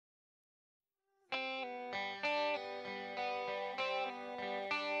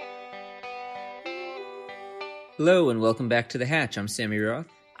Hello and welcome back to The Hatch. I'm Sammy Roth.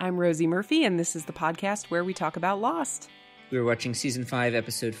 I'm Rosie Murphy, and this is the podcast where we talk about Lost. We're watching Season 5,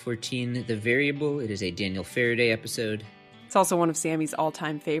 Episode 14, The Variable. It is a Daniel Faraday episode. It's also one of Sammy's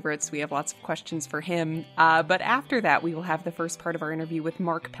all-time favorites. We have lots of questions for him. But after that, we will have the first part of our interview with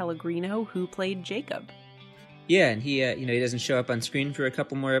Mark Pellegrino, who played Jacob. Yeah, and he doesn't show up on screen for a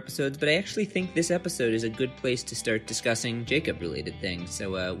couple more episodes, but I actually think this episode is a good place to start discussing Jacob-related things,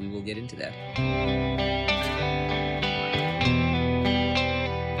 so we will get into that.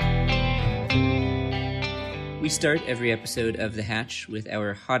 We start every episode of The Hatch with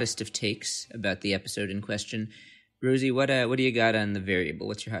our hottest of takes about the episode in question. Rosie, what do you got on The Variable?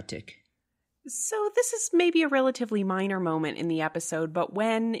 What's your hot take? So this is maybe a relatively minor moment in the episode, but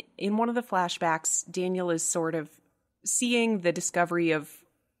when, in one of the flashbacks, Daniel is sort of seeing the discovery of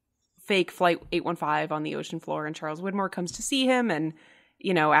fake Flight 815 on the ocean floor, and Charles Widmore comes to see him and,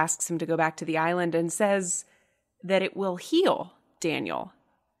 asks him to go back to the island and says that it will heal Daniel.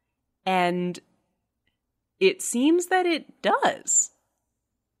 And it seems that it does,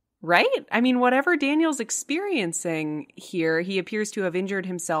 right? I mean, whatever Daniel's experiencing here, he appears to have injured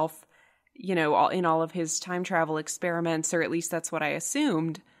himself, in all of his time travel experiments, or at least that's what I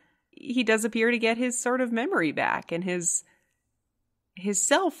assumed. He does appear to get his sort of memory back and his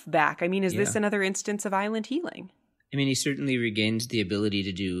self back. I mean, is this another instance of island healing? I mean, he certainly regains the ability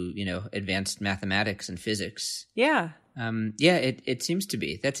to do, advanced mathematics and physics. Yeah. It seems to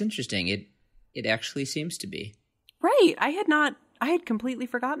be. That's interesting. It actually seems to be. Right. I had completely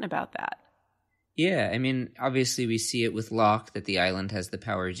forgotten about that. Yeah, I mean, obviously we see it with Locke that the island has the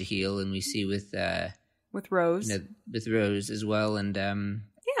power to heal, and we see with Rose. With Rose as well, and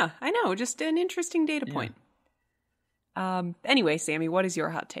yeah, I know, just an interesting data point. Anyway, Sammy, what is your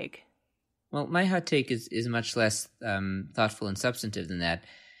hot take? Well, my hot take is much less thoughtful and substantive than that.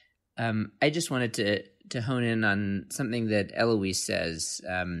 I just wanted to hone in on something that Eloise says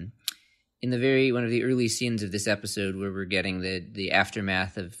in one of the early scenes of this episode, where we're getting the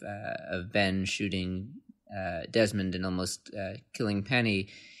aftermath of Ben shooting Desmond and almost killing Penny.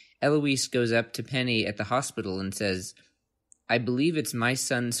 Eloise goes up to Penny at the hospital and says, "I believe it's my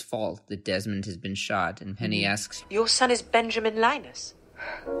son's fault that Desmond has been shot." And Penny asks, "Your son is Benjamin Linus?"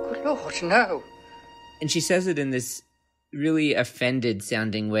 Good Lord, no. And she says it in this really offended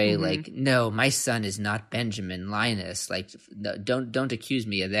sounding way, like, "No, my son is not Benjamin Linus. Like, no, don't accuse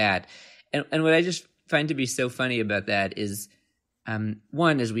me of that." And what I just find to be so funny about that is,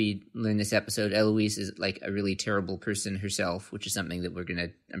 one, as we learn this episode, Eloise is like a really terrible person herself, which is something that we're going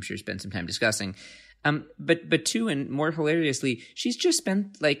to, I'm sure, spend some time discussing. But two, and more hilariously, she's just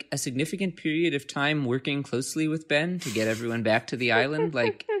spent like a significant period of time working closely with Ben to get everyone back to the island.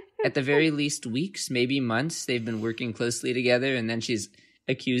 Like, at the very least weeks, maybe months, they've been working closely together, and then she's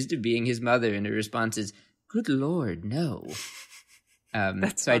accused of being his mother, and her response is, "Good Lord, no."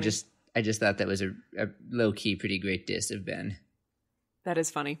 That's so funny. I just thought that was a low-key, pretty great diss of Ben. That is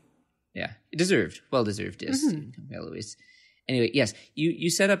funny. Yeah. Well-deserved diss, Eloise. Anyway, yes, you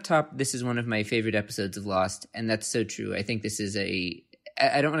said up top, this is one of my favorite episodes of Lost, and that's so true. I think this is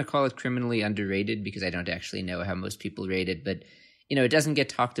I don't want to call it criminally underrated, because I don't actually know how most people rate it, but, it doesn't get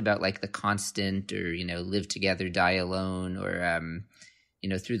talked about like The Constant, or, Live Together, Die Alone, or,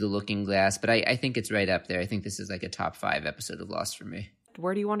 Through the Looking Glass, but I think it's right up there. I think this is like a top 5 episode of Lost for me.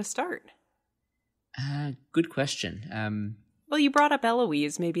 Where do you want to start? Good question. Well, you brought up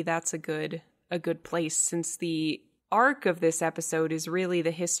Eloise. Maybe that's a good place, since the arc of this episode is really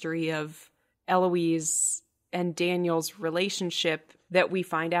the history of Eloise and Daniel's relationship that we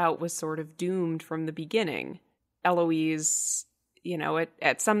find out was sort of doomed from the beginning. Eloise, in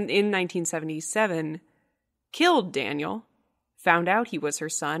 1977, killed Daniel, found out he was her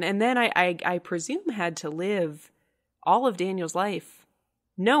son, and then I presume had to live all of Daniel's life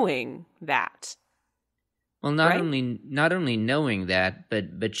knowing that. Well, not only knowing that,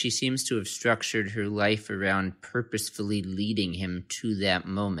 but she seems to have structured her life around purposefully leading him to that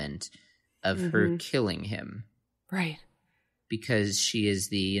moment of her killing him. Right. Because she is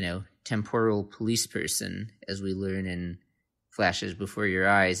the, temporal police person, as we learn in Flashes Before Your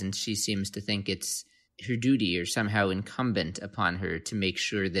Eyes, and she seems to think it's her duty or somehow incumbent upon her to make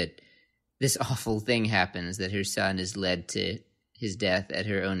sure that this awful thing happens, that her son is led to his death at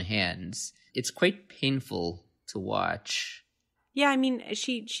her own hands. It's quite painful to watch. Yeah, I mean,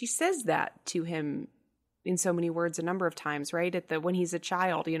 she says that to him in so many words a number of times, right? When he's a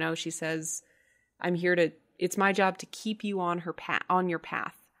child, she says, it's my job to keep you on your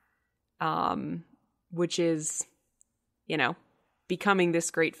path. Which is, becoming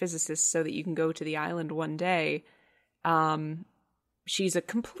this great physicist so that you can go to the island one day. She's a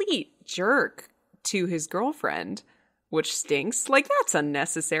complete jerk to his girlfriend, which stinks. Like, that's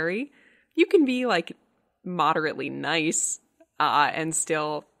unnecessary. You can be, like, moderately nice and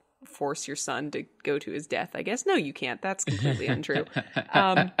still force your son to go to his death, I guess. No, you can't. That's completely untrue.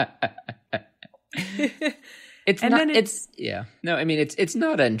 It's not. It's yeah. No, I mean it's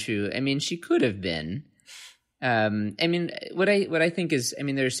not untrue. I mean, she could have been. I mean, what I think is, I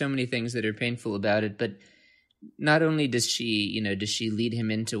mean, there are so many things that are painful about it, but not only does she lead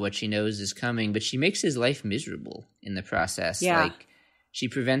him into what she knows is coming, but she makes his life miserable in the process. Yeah. Like, she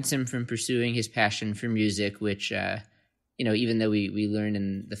prevents him from pursuing his passion for music, which, even though we learn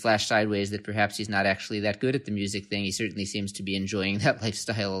in the Flash Sideways that perhaps he's not actually that good at the music thing, he certainly seems to be enjoying that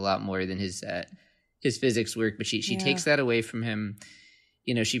lifestyle a lot more than his physics work. But she takes that away from him.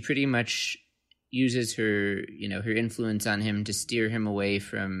 She pretty much uses her influence on him to steer him away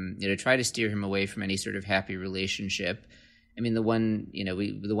from, try to steer him away from any sort of happy relationship. I mean, the one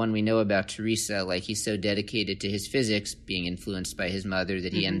we know about Teresa, like, he's so dedicated to his physics, being influenced by his mother,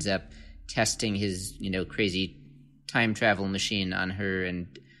 that he ends up testing his, crazy time travel machine on her,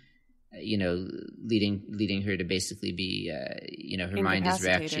 and, leading her to basically be, her mind is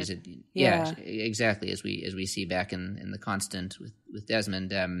wrecked. She's exactly, as we see back in the Constant with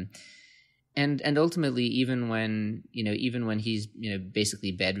Desmond. And ultimately, even when he's,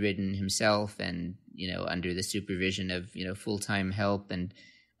 basically bedridden himself and, under the supervision of, full-time help and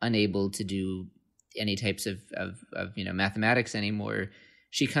unable to do any types of mathematics anymore,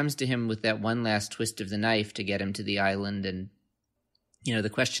 she comes to him with that one last twist of the knife to get him to the island. And, the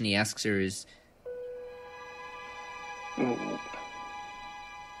question he asks her is, will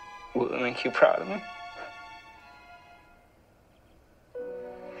it make you proud of me?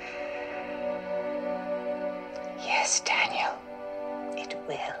 Yes, Daniel, it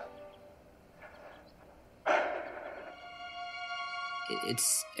will.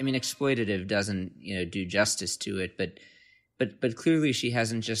 It's, I mean, exploitative doesn't, do justice to it, but clearly she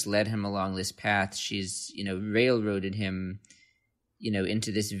hasn't just led him along this path. She's, railroaded him,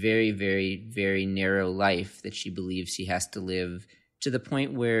 into this very, very, very narrow life that she believes he has to live, to the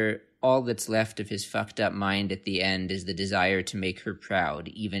point where all that's left of his fucked up mind at the end is the desire to make her proud,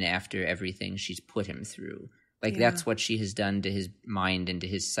 even after everything she's put him through. Like, that's what she has done to his mind and to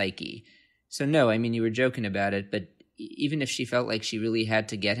his psyche. So no, I mean, you were joking about it, but even if she felt like she really had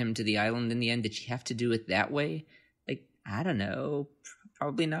to get him to the island in the end, did she have to do it that way? Like, I don't know.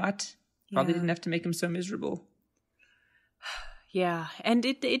 Probably not. Probably didn't have to make him so miserable. Yeah, and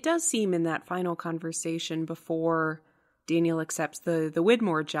it does seem in that final conversation before Daniel accepts the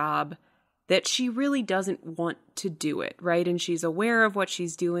Widmore job that she really doesn't want to do it, right? And she's aware of what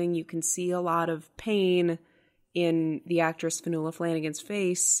she's doing. You can see a lot of pain in the actress Fionnuala Flanagan's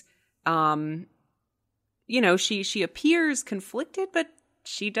face. She appears conflicted, but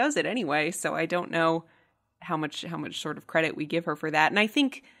she does it anyway. So I don't know how much sort of credit we give her for that. And I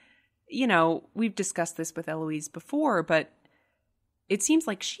think, we've discussed this with Eloise before, but it seems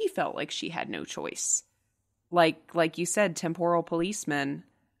like she felt like she had no choice. Like you said, temporal policeman.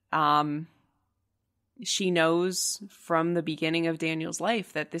 She knows from the beginning of Daniel's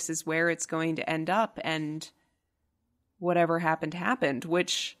life that this is where it's going to end up, and whatever happened,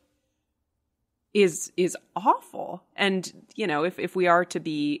 which is awful. And, if we are to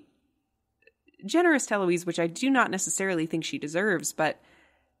be generous to Eloise, which I do not necessarily think she deserves, but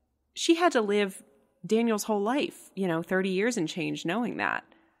she had to live Daniel's whole life, 30 years and change, knowing that.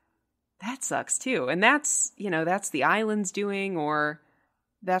 That sucks too. And that's the island's doing, or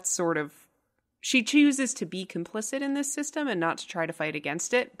that's sort of, she chooses to be complicit in this system and not to try to fight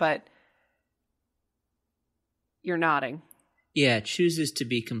against it, but you're nodding. Yeah, chooses to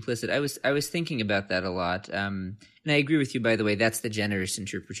be complicit. I was thinking about that a lot. And I agree with you, by the way. That's the generous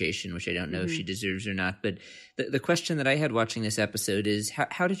interpretation, which I don't know if she deserves or not. But the question that I had watching this episode is,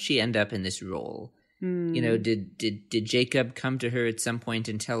 how did she end up in this role? Did Jacob come to her at some point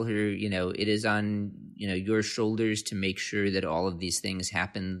and tell her, it is on, your shoulders to make sure that all of these things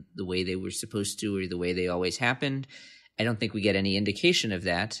happen the way they were supposed to, or the way they always happened? I don't think we get any indication of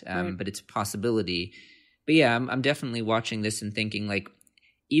that, but it's a possibility. But yeah, I'm definitely watching this and thinking, like,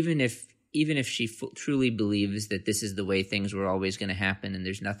 even if she truly believes that this is the way things were always going to happen and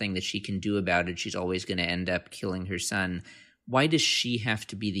there's nothing that she can do about it, she's always going to end up killing her son. Why does she have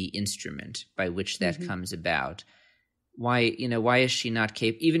to be the instrument by which that comes about? Why is she not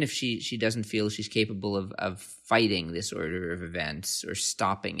capable, even if she doesn't feel she's capable of fighting this order of events or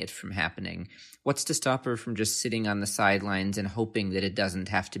stopping it from happening? What's to stop her from just sitting on the sidelines and hoping that it doesn't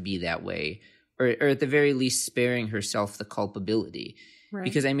have to be that way? Or at the very least sparing herself the culpability. Right.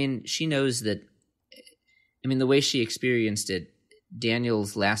 Because, she knows that, the way she experienced it,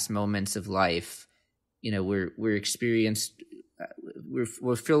 Daniel's last moments of life we're experienced.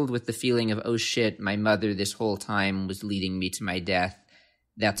 We're filled with the feeling of, oh shit, my mother this whole time was leading me to my death.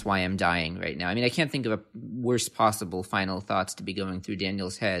 That's why I'm dying right now. I mean, I can't think of a worst possible final thoughts to be going through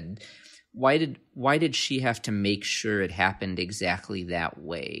Daniel's head. Why did she have to make sure it happened exactly that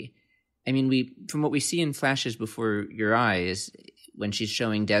way? I mean, from what we see in flashes before your eyes, when she's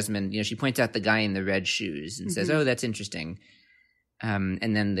showing Desmond, she points out the guy in the red shoes and says, "Oh, that's interesting."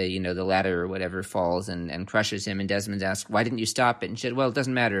 And then the ladder or whatever falls and crushes him. And Desmond asks, "Why didn't you stop it?" And she said, "Well, it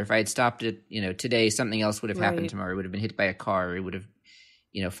doesn't matter. If I had stopped it, today, something else would have happened tomorrow. It would have been hit by a car. Or it would have,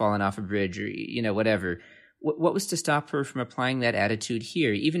 fallen off a bridge, or whatever." What was to stop her from applying that attitude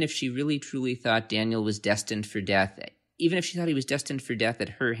here? Even if she really truly thought Daniel was destined for death, even if she thought he was destined for death at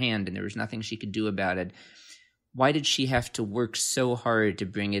her hand and there was nothing she could do about it, why did she have to work so hard to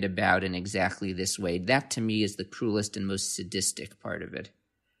bring it about in exactly this way? That, to me, is the cruelest and most sadistic part of it.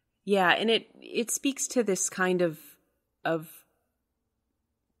 Yeah, and it speaks to this kind of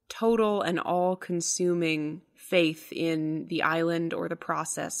total and all-consuming faith in the island or the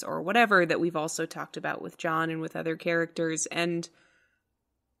process or whatever that we've also talked about with John and with other characters. And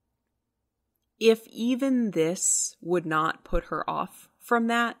if even this would not put her off from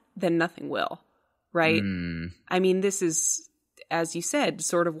that, then nothing will, right? I mean, this is, as you said,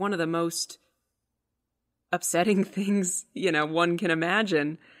 sort of one of the most upsetting things, one can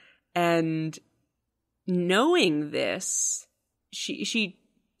imagine. And knowing this, she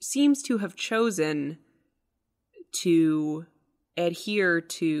seems to have chosen to adhere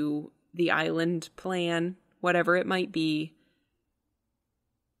to the island plan, whatever it might be,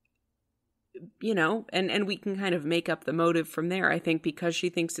 and we can kind of make up the motive from there. I think because she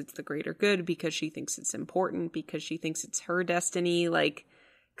thinks it's the greater good, because she thinks it's important, because she thinks it's her destiny. Like,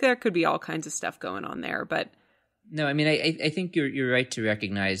 there could be all kinds of stuff going on there, but no, I mean, I think you're right to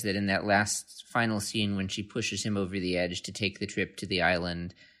recognize that in that last final scene when she pushes him over the edge to take the trip to the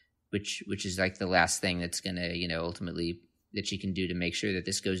island, which is like the last thing that's going to, ultimately that she can do to make sure that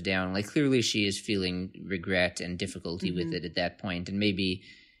this goes down. Like, clearly she is feeling regret and difficulty with it at that point. And maybe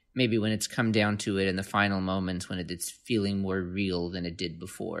when it's come down to it in the final moments, when it's feeling more real than it did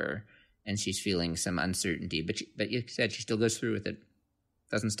before, and she's feeling some uncertainty. But you said she still goes through with it.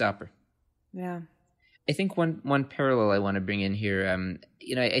 Doesn't stop her. Yeah. I think one parallel I want to bring in here,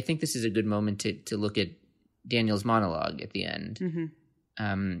 I think this is a good moment to look at Daniel's monologue at the end,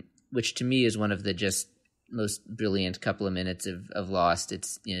 which to me is one of the just most brilliant couple of minutes of Lost.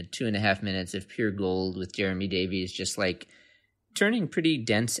 It's 2.5 minutes of pure gold with Jeremy Davies just like turning pretty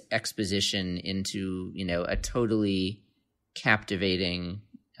dense exposition into a totally captivating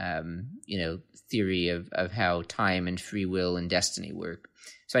theory of how time and free will and destiny work.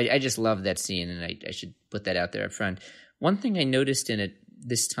 So I just love that scene, and I should put that out there up front. One thing I noticed in it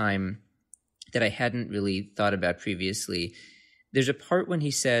this time that I hadn't really thought about previously, there's a part when he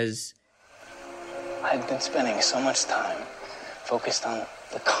says, I've been spending so much time focused on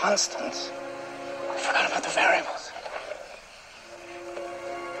the constants, I forgot about the variables.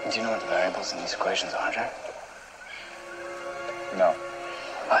 Do you know what the variables in these equations are, Jack? No.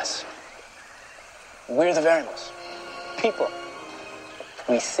 Us. We're the variables. People.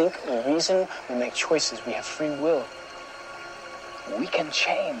 We think, we reason, we make choices, we have free will. We can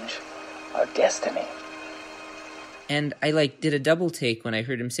change our destiny. And I did a double take when I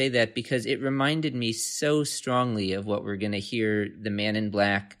heard him say that, because it reminded me so strongly of what we're going to hear the Man in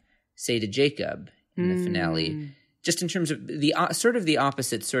Black say to Jacob in the finale. Just in terms of the sort of the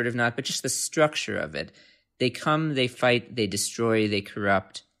opposite, sort of not, but just the structure of it. They come, they fight, they destroy, they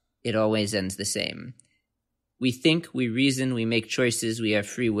corrupt. It always ends the same. We think, we reason, we make choices, we have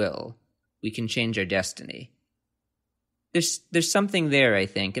free will. We can change our destiny. There's something there, I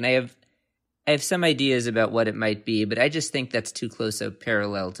think, and I have some ideas about what it might be, but I just think that's too close a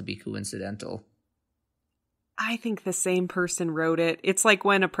parallel to be coincidental. I think the same person wrote it. It's like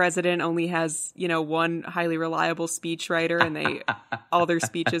when a president only has, one highly reliable speechwriter, and all their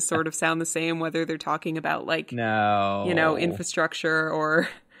speeches sort of sound the same, whether they're talking about infrastructure or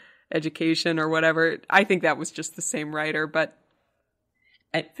education or whatever. I think that was just the same writer, but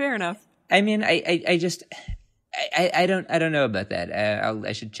fair enough. I mean, I don't know about that.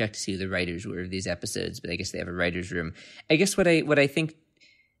 I should check to see who the writers were of these episodes, but I guess they have a writer's room. I guess what I think,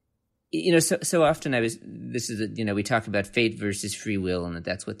 so often we talk about fate versus free will, and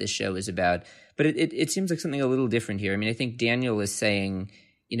that's what this show is about. But it seems like something a little different here. I mean, I think Daniel is saying,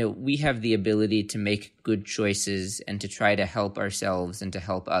 we have the ability to make good choices and to try to help ourselves and to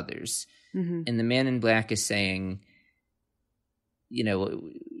help others. Mm-hmm. And the Man in Black is saying,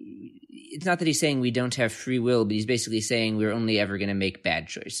 it's not that he's saying we don't have free will, but he's basically saying we're only ever going to make bad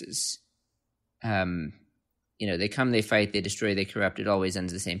choices. They come, they fight, they destroy, they corrupt. It always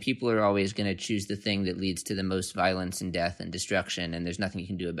ends the same. People are always going to choose the thing that leads to the most violence and death and destruction, and there's nothing you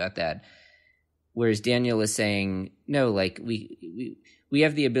can do about that. Whereas Daniel is saying, no, like we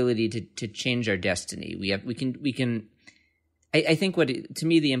have the ability to change our destiny. We can. I think to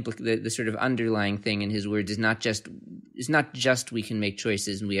me the sort of underlying thing in his words is not just we can make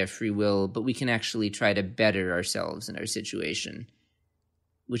choices and we have free will, but we can actually try to better ourselves in our situation,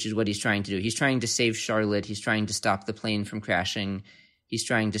 which is what he's trying to do. He's trying to save Charlotte. He's trying to stop the plane from crashing. He's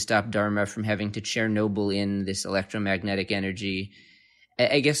trying to stop Dharma from having to Chernobyl in this electromagnetic energy.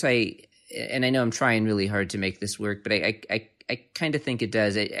 I guess and I know I'm trying really hard to make this work, but I kind of think it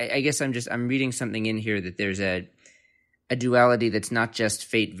does. I guess I'm reading something in here that there's a duality that's not just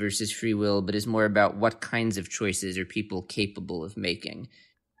fate versus free will, but is more about what kinds of choices are people capable of making.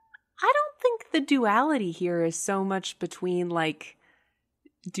 I don't think the duality here is so much between, like,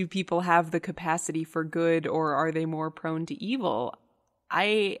 do people have the capacity for good or are they more prone to evil?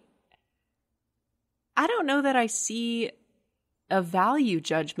 I don't know that I see a value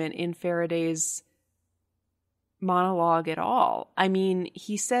judgment in Faraday's monologue at all. I mean,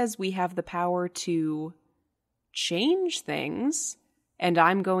 he says we have the power to change things, and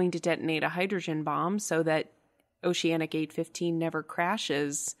I'm going to detonate a hydrogen bomb so that Oceanic 815 never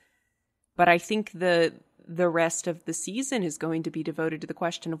crashes. But I think the rest of the season is going to be devoted to the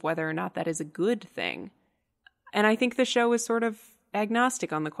question of whether or not that is a good thing. And I think the show is sort of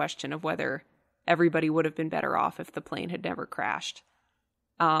agnostic on the question of whether everybody would have been better off if the plane had never crashed.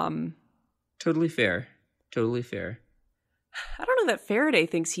 Totally fair. I don't know that Faraday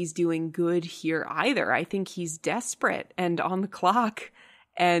thinks he's doing good here either. I think he's desperate and on the clock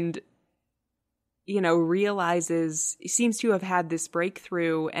and, realizes, seems to have had this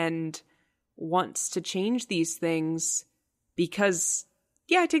breakthrough and wants to change these things because,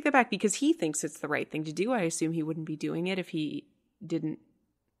 I take that back, because he thinks it's the right thing to do. I assume he wouldn't be doing it if he didn't.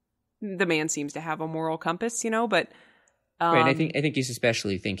 The man seems to have a moral compass, but. Right. I think he's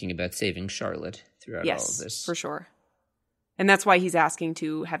especially thinking about saving Charlotte throughout all of this. Yes, for sure. And that's why he's asking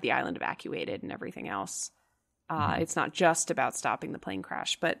to have the island evacuated and everything else. It's not just about stopping the plane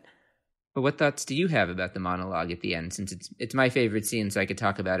crash, but what thoughts do you have about the monologue at the end? Since it's my favorite scene, so I could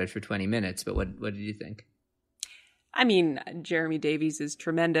talk about it for 20 minutes. But what did you think? I mean, Jeremy Davies is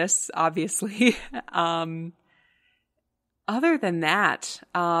tremendous, obviously. Other than that,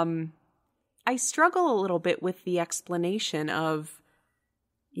 I struggle a little bit with the explanation of,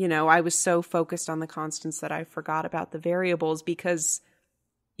 I was so focused on the constants that I forgot about the variables because,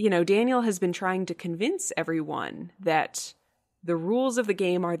 Daniel has been trying to convince everyone that the rules of the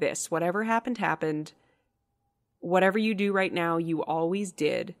game are this: whatever happened, happened. Whatever you do right now, you always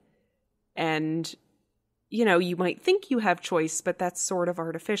did. And, you might think you have choice, but that's sort of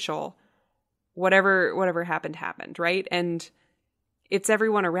artificial. Whatever happened, happened, right? And it's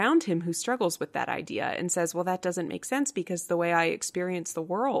everyone around him who struggles with that idea and says, well, that doesn't make sense because the way I experience the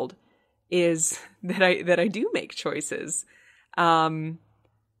world is that I do make choices. And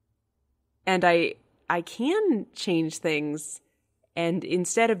I can change things. And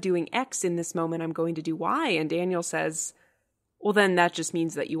instead of doing X in this moment, I'm going to do Y. And Daniel says, well, then that just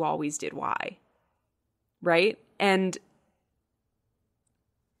means that you always did Y. Right? And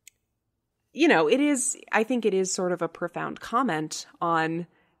I think it is sort of a profound comment on,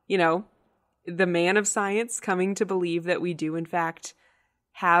 the man of science coming to believe that we do, in fact,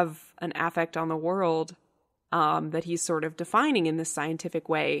 have an affect on the world that he's sort of defining in this scientific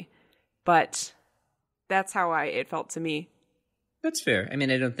way. But that's how it felt to me. That's fair. I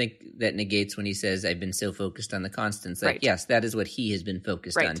mean, I don't think that negates when he says, I've been so focused on the constants. Like, yes, that is what he has been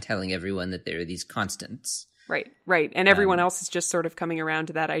focused on, telling everyone that there are these constants. Right. And everyone else is just sort of coming around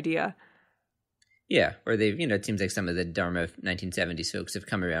to that idea. Yeah, or they've, it seems like some of the Dharma 1970s folks have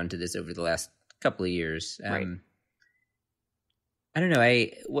come around to this over the last couple of years. Right. I don't know.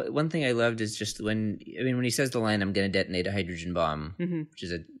 One thing I loved is just when he says the line, I'm going to detonate a hydrogen bomb, which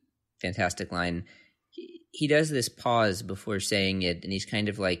is a fantastic line. He does this pause before saying it, and he's kind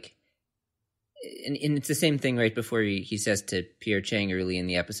of like, and it's the same thing right before he says to Pierre Chang early in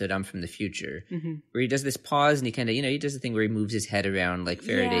the episode, I'm from the future, where he does this pause and he kind of, he does the thing where he moves his head around like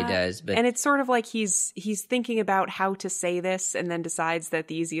Faraday does. But, and it's sort of like he's thinking about how to say this and then decides that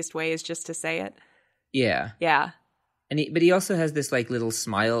the easiest way is just to say it. Yeah. Yeah. But he also has this like little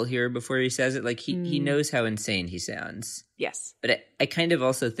smile here before he says it. Like he knows how insane he sounds. Yes. But I kind of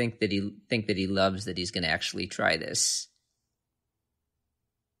also think that he loves that he's going to actually try this.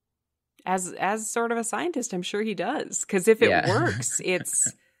 As sort of a scientist, I'm sure he does. Because if it works,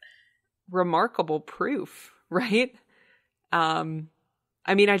 it's remarkable proof, right? I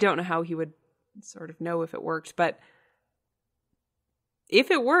mean, I don't know how he would sort of know if it worked. But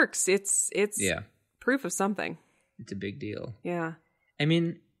if it works, it's proof of something. It's a big deal. Yeah. I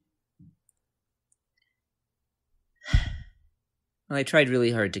mean, well, I tried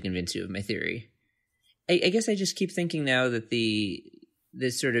really hard to convince you of my theory. I guess I just keep thinking now that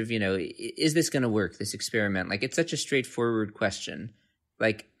this sort of, is this going to work, this experiment? Like, it's such a straightforward question.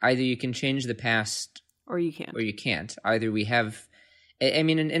 Like, either you can change the past or you can't. Or you can't. Either we have, I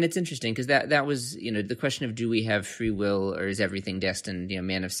mean, and it's interesting because that was, the question of do we have free will or is everything destined,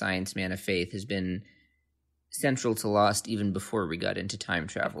 man of science, man of faith has been central to Lost even before we got into time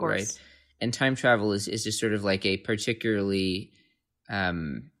travel, right? And time travel is just sort of like a particularly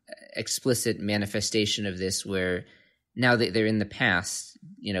explicit manifestation of this, where now that they're in the past,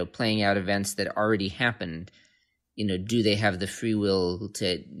 playing out events that already happened, do they have the free will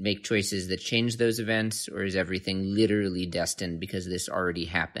to make choices that change those events, or is everything literally destined because this already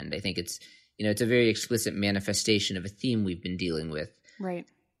happened? I think it's, it's a very explicit manifestation of a theme we've been dealing with. Right.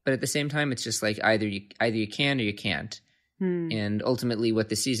 But at the same time, it's just like either you can or you can't. And ultimately what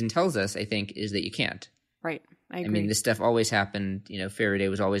the season tells us, I think, is that you can't. Right. I agree. I mean, this stuff always happened. Faraday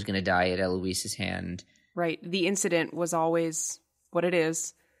was always going to die at Eloise's hand. Right. The incident was always what it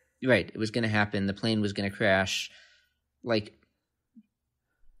is. Right. It was going to happen. The plane was going to crash. Like,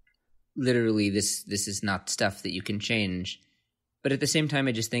 literally, this is not stuff that you can change. But at the same time,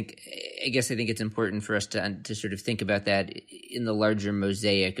 I think it's important for us to sort of think about that in the larger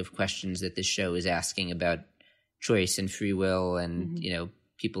mosaic of questions that this show is asking about choice and free will and,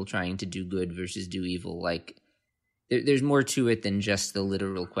 people trying to do good versus do evil. Like, there's more to it than just the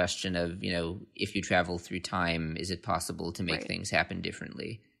literal question of, if you travel through time, is it possible to make things happen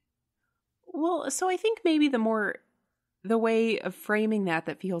differently? Well, so I think maybe the way of framing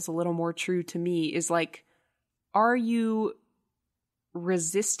that feels a little more true to me is like, are you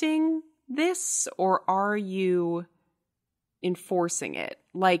resisting this or are you enforcing it?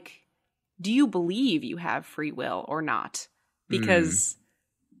 Like, do you believe you have free will or not? Because,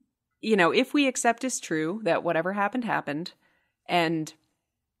 if we accept as true that whatever happened, happened, and,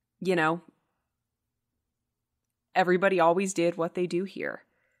 everybody always did what they do here,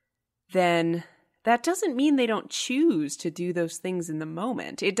 then that doesn't mean they don't choose to do those things in the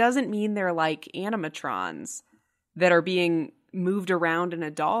moment. It doesn't mean they're like animatrons that are being moved around in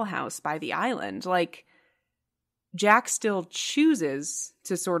a dollhouse by the island. Like, Jack still chooses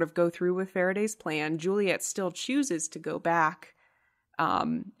to sort of go through with Faraday's plan. Juliet still chooses to go back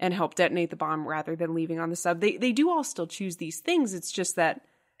and help detonate the bomb rather than leaving on the sub. They do all still choose these things. It's just that,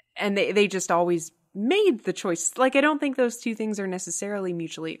 and they just always made the choice. Like, I don't think those two things are necessarily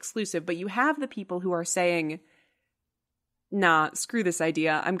mutually exclusive, but you have the people who are saying, nah, screw this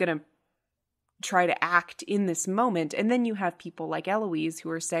idea. I'm going to try to act in this moment. And then you have people like Eloise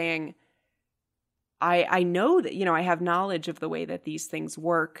who are saying, I know that, I have knowledge of the way that these things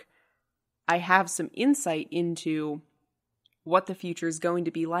work. I have some insight into what the future is going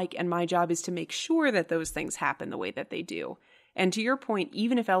to be like, and my job is to make sure that those things happen the way that they do. And to your point,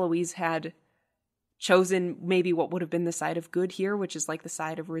 even if Eloise had chosen maybe what would have been the side of good here, which is like the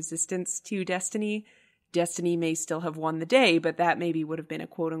side of resistance to destiny, destiny may still have won the day, but that maybe would have been a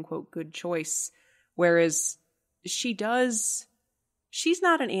quote-unquote good choice. Whereas she's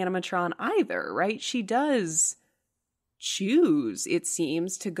not an animatron either, right? She does choose, it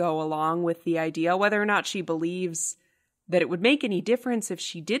seems, to go along with the idea, whether or not she believes that it would make any difference if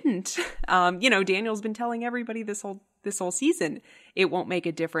she didn't. Daniel's been telling everybody this whole season, it won't make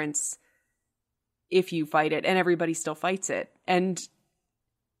a difference if you fight it, and everybody still fights it. And,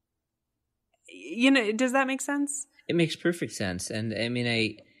 does that make sense? It makes perfect sense. And I mean,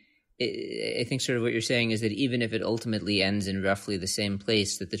 I think sort of what you're saying is that even if it ultimately ends in roughly the same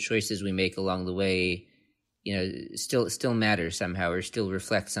place, that the choices we make along the way, still matter somehow or still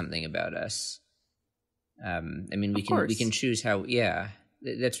reflect something about us. We can choose how. Yeah,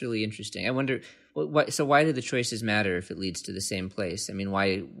 that's really interesting. I wonder, so why do the choices matter if it leads to the same place? I mean,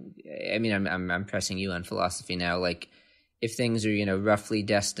 why? I mean, I'm pressing you on philosophy now. Like, if things are roughly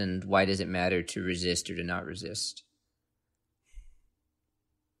destined, why does it matter to resist or to not resist?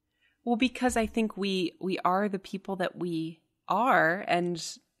 Well, because I think we are the people that we are, and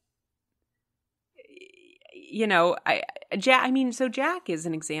Jack is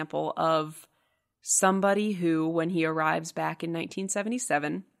an example of somebody who, when he arrives back in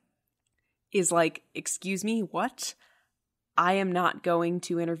 1977, is like, excuse me, what? I am not going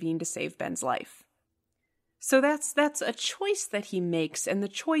to intervene to save Ben's life. So that's a choice that he makes, and the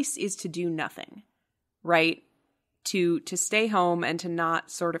choice is to do nothing, right? To stay home and to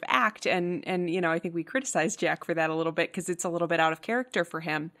not sort of act. And I think we criticized Jack for that a little bit because it's a little bit out of character for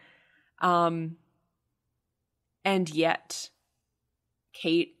him. And yet,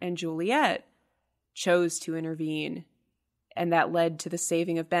 Kate and Juliet chose to intervene, and that led to the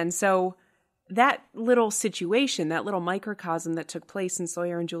saving of Ben. So that little situation, that little microcosm that took place in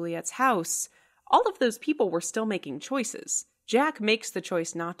Sawyer and Juliet's house, all of those people were still making choices. Jack makes the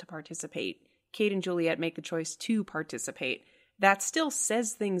choice not to participate. Kate and Juliet make the choice to participate. That still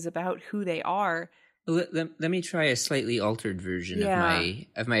says things about who they are. Let me try a slightly altered version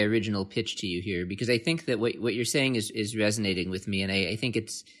of my original pitch to you here, because I think that what you're saying is resonating with me, and I think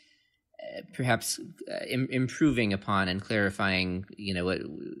it's perhaps improving upon and clarifying,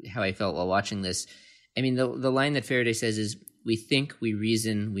 how I felt while watching this. I mean, the line that Faraday says is, "We think, we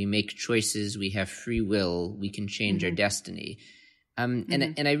reason, we make choices, we have free will, we can change our destiny."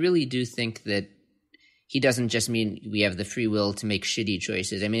 And I really do think that he doesn't just mean we have the free will to make shitty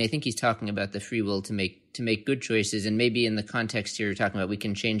choices. I mean, I think he's talking about the free will to make good choices, and maybe in the context here, we're talking about we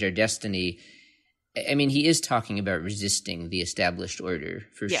can change our destiny. I mean, he is talking about resisting the established order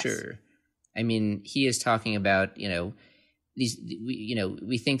for sure. I mean, he is talking about,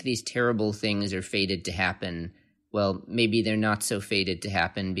 we think these terrible things are fated to happen. Well, maybe they're not so fated to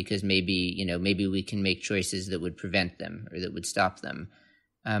happen, because maybe we can make choices that would prevent them or that would stop them.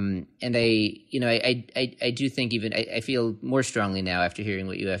 And I do think I feel more strongly now after hearing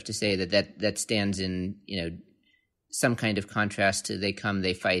what you have to say that stands in, some kind of contrast to they come,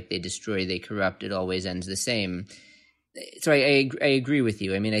 they fight, they destroy, they corrupt, it always ends the same. So I agree with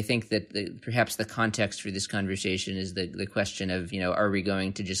you. I mean, I think that perhaps the context for this conversation is the question of, are we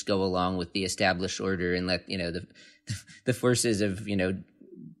going to just go along with the established order and let, the forces of,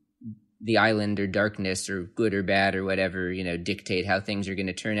 the island or darkness or good or bad or whatever, dictate how things are going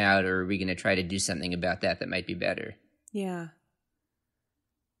to turn out, or are we going to try to do something about that might be better? Yeah.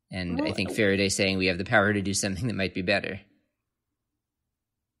 And I think Faraday's saying we have the power to do something that might be better.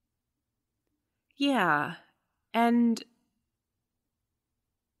 Yeah. And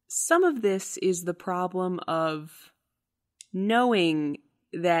some of this is the problem of knowing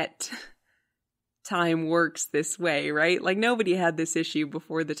that time works this way, right? Like, nobody had this issue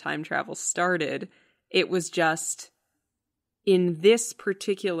before the time travel started. It was just, in this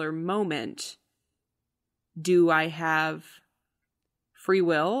particular moment, do I have free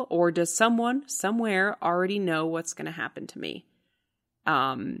will, or does someone somewhere already know what's going to happen to me?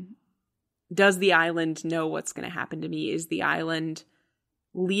 Does the island know what's going to happen to me? Is the island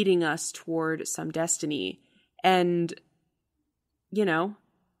leading us toward some destiny? And,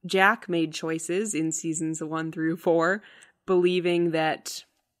 Jack made choices in seasons 1 through 4, believing that,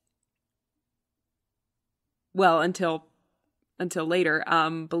 well, until later,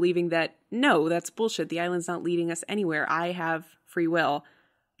 believing that, no, that's bullshit. The island's not leading us anywhere. I have free will.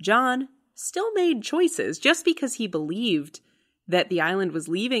 John still made choices. Just because he believed that the island was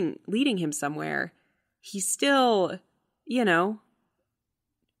leading him somewhere, he still,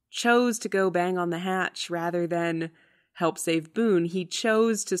 chose to go bang on the hatch rather than help save Boone. He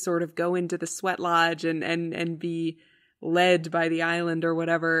chose to sort of go into the sweat lodge and be led by the island or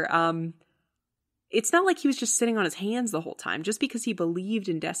whatever. It's not like he was just sitting on his hands the whole time. Just because he believed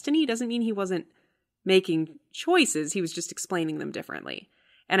in destiny doesn't mean he wasn't making choices. He was just explaining them differently.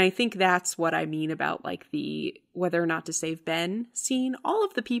 And I think that's what I mean about like the whether or not to save Ben scene. All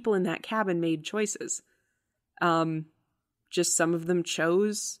of the people in that cabin made choices. Just some of them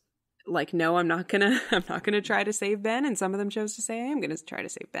chose, like, no, I'm not gonna try to save Ben, and some of them chose to say, I am gonna try to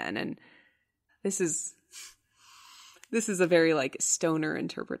save Ben. And this is a very like stoner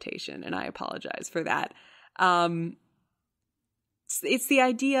interpretation, and I apologize for that. It's the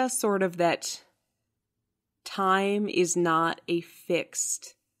idea sort of that time is not a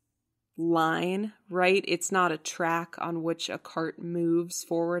fixed line, right? It's not a track on which a cart moves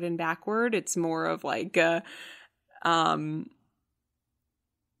forward and backward. It's more of like something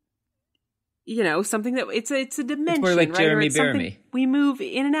that it's a dimension. It's more like, right? Jeremy Bearimy. We move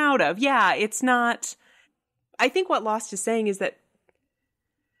in and out of. Yeah, it's not. I think what Lost is saying is that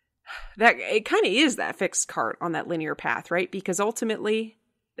it kind of is that fixed cart on that linear path, right? Because ultimately,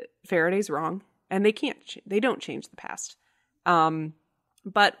 Faraday's wrong, and they don't change the past.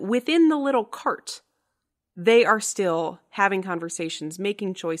 But within the little cart, they are still having conversations,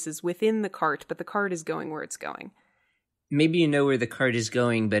 making choices within the cart, but the cart is going where it's going. Maybe you know where the cart is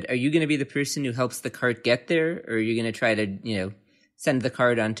going, but are you going to be the person who helps the cart get there, or are you going to try to, send the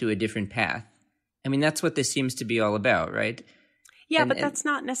cart onto a different path? I mean, that's what this seems to be all about, right? Yeah, but that's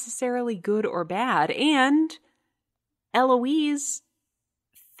not necessarily good or bad. And Eloise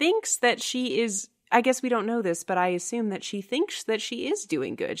thinks that she is I guess we don't know this, but I assume that she thinks that she is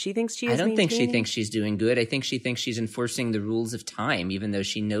doing good. She thinks she is I don't think she maintaining- thinks she's doing good. I think she thinks she's enforcing the rules of time, even though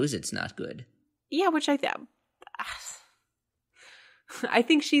she knows it's not good. Yeah, which I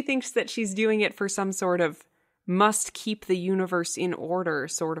think she thinks that she's doing it for some sort of must keep the universe in order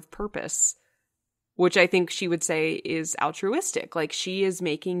sort of purpose, which I think she would say is altruistic. Like, she is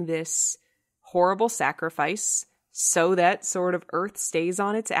making this horrible sacrifice so that sort of Earth stays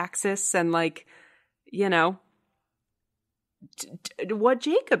on its axis, and like, you know, what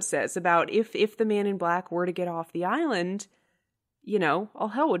Jacob says about if the man in black were to get off the island, you know, all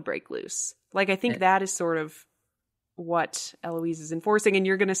hell would break loose. Like, I think that is sort of what Eloise is enforcing, and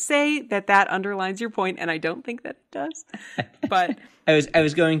you're going to say that underlines your point, and I don't think that it does. But I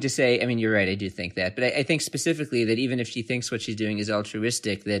was going to say, I mean, you're right, I do think that, but I think specifically that even if she thinks what she's doing is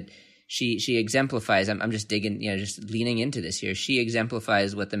altruistic, that she exemplifies. I'm just digging, you know, just leaning into this here. She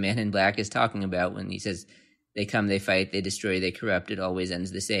exemplifies what the man in black is talking about when he says, "They come, they fight, they destroy, they corrupt. It always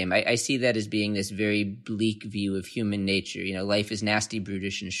ends the same." I see that as being this very bleak view of human nature. You know, life is nasty,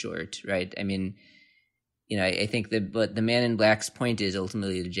 brutish, and short, right? I mean, you know, I think that what the man in black's point is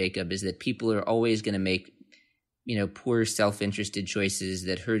ultimately to Jacob is that people are always going to make, you know, poor, self-interested choices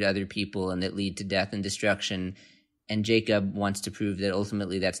that hurt other people and that lead to death and destruction. And Jacob wants to prove that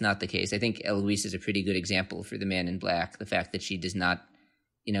ultimately that's not the case. I think Eloise is a pretty good example for the man in black, the fact that she does not,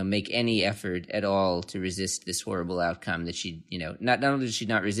 you know, make any effort at all to resist this horrible outcome, that she, you know, not only does she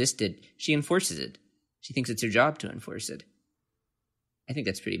not resist it, she enforces it. She thinks it's her job to enforce it. I think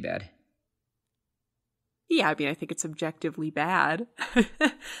that's pretty bad. yeah, I mean, I think it's objectively bad.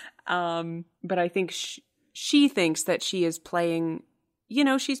 But I think she thinks that she is playing, you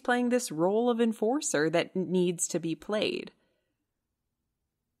know, she's playing this role of enforcer that needs to be played.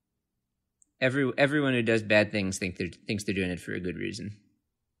 Everyone who does bad things thinks they're doing it for a good reason.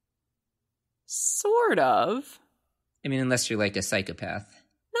 Sort of. I mean, unless you're like a psychopath.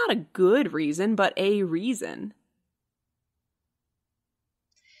 Not a good reason, but a reason.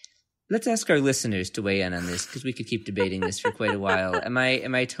 Let's ask our listeners to weigh in on this, because we could keep debating this for quite a while. Am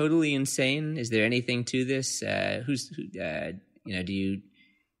I totally insane? Is there anything to this? You know, do you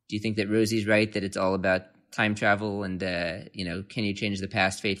think that Rosie's right, that it's all about time travel and you know, can you change the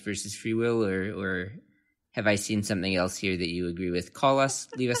past, fate versus free will, or have I seen something else here that you agree with? Call us,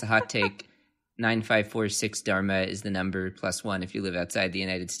 leave us a hot take. 9546 Dharma is the number, +1 if you live outside the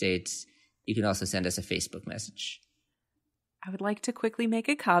United States. You can also send us a Facebook message. I would like to quickly make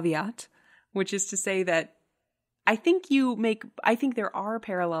a caveat, which is to say that I think there are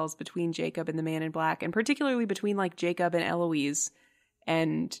parallels between Jacob and the Man in Black, and particularly between like Jacob and Eloise,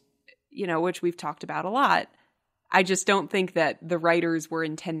 and, you know, which we've talked about a lot. I just don't think that the writers were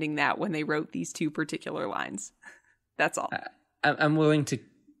intending that when they wrote these two particular lines. That's all. I'm willing to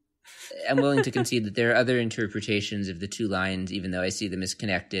concede that there are other interpretations of the two lines, even though I see them as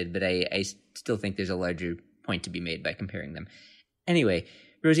connected, but I still think there's a larger point to be made by comparing them. Anyway,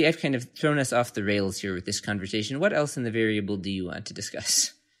 Rosie, I've kind of thrown us off the rails here with this conversation. What else in the variable do you want to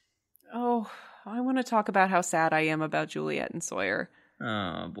discuss? Oh, I want to talk about how sad I am about Juliet and Sawyer.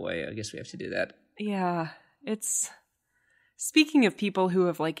 Oh, boy, I guess we have to do that. Yeah, it's... Speaking of people who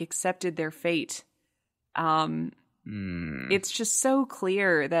have, like, accepted their fate, it's just so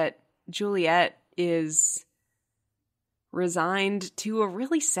clear that Juliet is resigned to a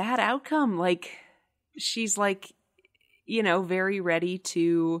really sad outcome. Like, she's, like, you know, very ready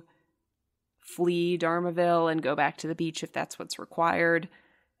to flee Dharmaville and go back to the beach if that's what's required.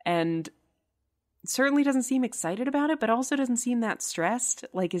 And certainly doesn't seem excited about it, but also doesn't seem that stressed.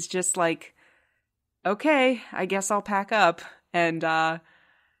 Like, it's just like, okay, I guess I'll pack up and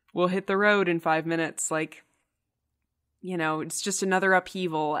we'll hit the road in 5 minutes. Like, you know, it's just another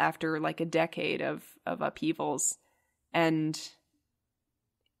upheaval after like a decade of upheavals. And,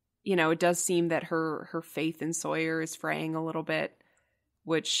 you know, it does seem that her faith in Sawyer is fraying a little bit,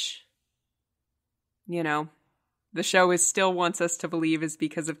 which, you know, the show still wants us to believe is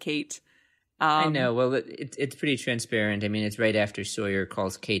because of Kate. I know. Well, it's pretty transparent. I mean, it's right after Sawyer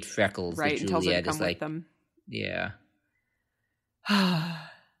calls Kate Freckles. Right, that and tells her to Juliet come is with like, them. Yeah.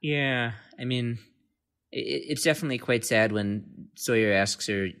 Yeah. I mean, it's definitely quite sad when Sawyer asks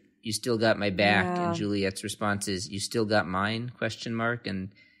her, "You still got my back?" Yeah. And Juliet's response is, "You still got mine?" ?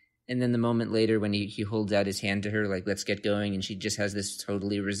 And then the moment later when he holds out his hand to her, like, "Let's get going," and she just has this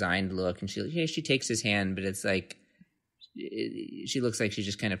totally resigned look, and she takes his hand, but it's like, she looks like she's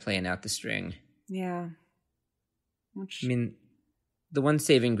just kind of playing out the string. Yeah. I mean, the one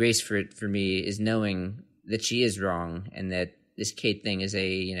saving grace for me is knowing that she is wrong and that this Kate thing is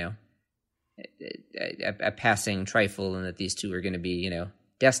a passing trifle, and that these two are going to be,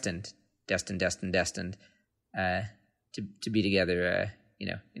 destined destined to be together,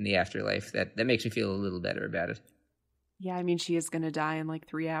 in the afterlife. That makes me feel a little better about it. Yeah, I mean, she is going to die in like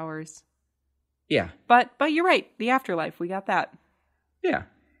 3 hours. Yeah. But you're right. The afterlife, we got that. Yeah.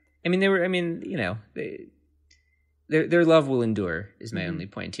 I mean, their love will endure is my only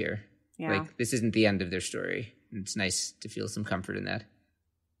point here. Yeah. Like, this isn't the end of their story. It's nice to feel some comfort in that.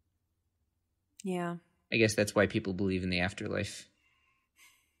 Yeah. I guess that's why people believe in the afterlife.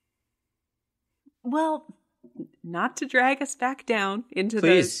 Well, not to drag us back down into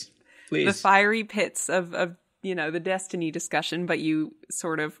Please. the fiery pits of the destiny discussion, but you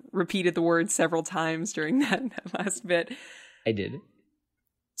sort of repeated the word several times during that last bit. I did.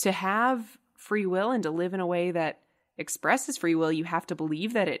 To have free will and to live in a way that expresses free will, you have to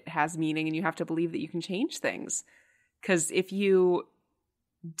believe that it has meaning, and you have to believe that you can change things. Because if you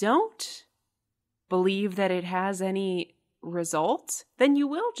don't believe that it has any result, then you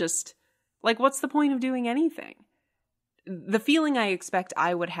will just, like, what's the point of doing anything? The feeling I expect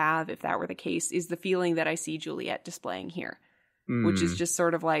I would have if that were the case is the feeling that I see Juliet displaying here, which is just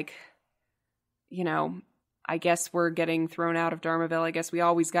sort of like, I guess we're getting thrown out of Dharmaville. I guess we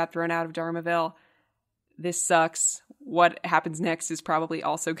always got thrown out of Dharmaville. This sucks. What happens next is probably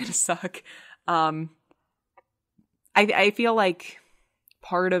also going to suck. I feel like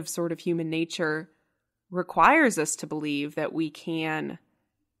part of sort of human nature requires us to believe that we can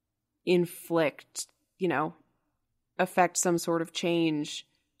inflict, affect some sort of change.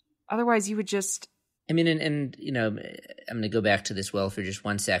 Otherwise, you would just... I mean, and I'm going to go back to this well for just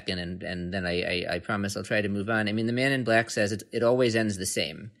 1 second, and then I promise I'll try to move on. I mean, the Man in Black says it always ends the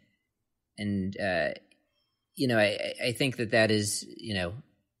same. And, I think that is,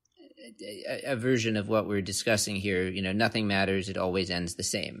 a version of what we're discussing here. Nothing matters. It always ends the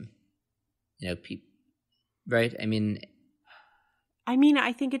same. Right? I mean,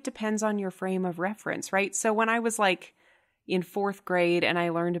 I think it depends on your frame of reference, right? So when I was like in 4th grade and I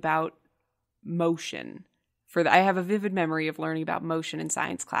learned about motion, I have a vivid memory of learning about motion in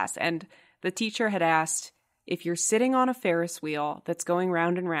science class. And the teacher had asked, if you're sitting on a Ferris wheel that's going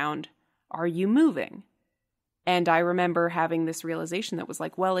round and round, are you moving? And I remember having this realization that was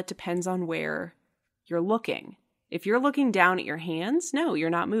like, well, it depends on where you're looking. If you're looking down at your hands, no, you're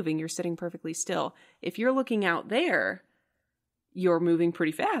not moving. You're sitting perfectly still. If you're looking out there, you're moving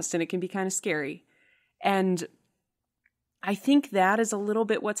pretty fast, and it can be kind of scary. And I think that is a little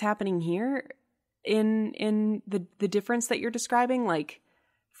bit what's happening here in the difference that you're describing, like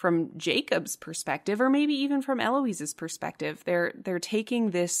from Jacob's perspective, or maybe even from Eloise's perspective. They're taking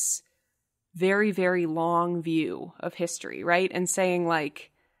this very, very long view of history, right? And saying,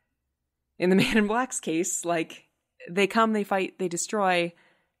 like, in the Man in Black's case, like, they come, they fight, they destroy.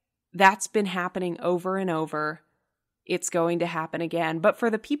 That's been happening over and over. It's going to happen again. But for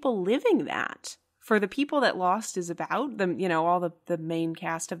the people living that, for the people that Lost is about, all the main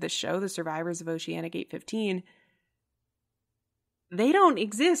cast of this show, the survivors of Oceanic 815, they don't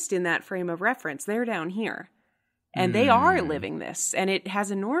exist in that frame of reference. They're down here. And they are living this. And it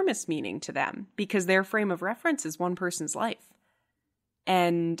has enormous meaning to them because their frame of reference is one person's life.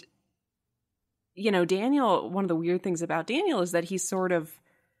 And, Daniel, one of the weird things about Daniel is that he's sort of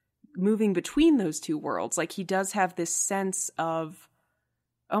moving between those two worlds. Like, he does have this sense of,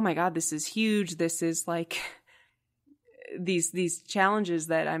 oh my God, this is huge. This is like these challenges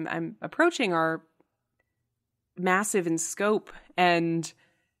that I'm approaching are massive in scope, and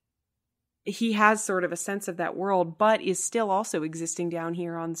he has sort of a sense of that world, but is still also existing down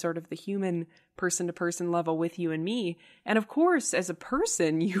here on sort of the human person-to-person level with you and me. And of course, as a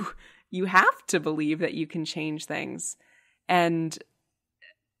person, you have to believe that you can change things. And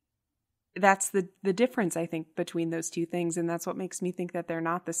that's the difference, I think, between those two things. And that's what makes me think that they're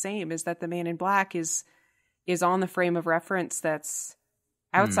not the same, is that the Man in Black is on the frame of reference that's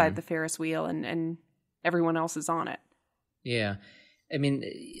outside the Ferris wheel, and everyone else is on it. Yeah. I mean,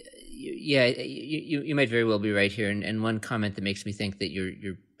 you might very well be right here. And one comment that makes me think that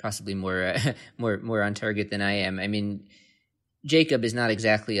you're possibly more on target than I am. I mean, Jacob is not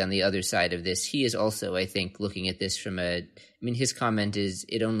exactly on the other side of this. He is also, I think, looking at this from his comment is,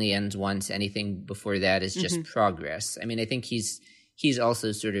 it only ends once. Anything before that is just progress. I mean, I think he's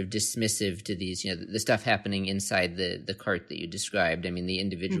also sort of dismissive to these, the stuff happening inside the cart that you described. I mean, the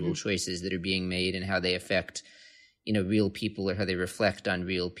individual choices that are being made and how they affect, real people, or how they reflect on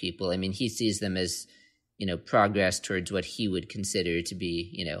real people. I mean, he sees them as, progress towards what he would consider to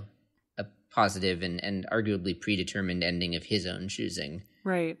be, a positive and arguably predetermined ending of his own choosing.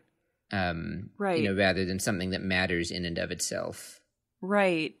 Right. Right. Rather than something that matters in and of itself.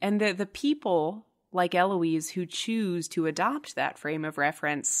 Right. And the people like Eloise who choose to adopt that frame of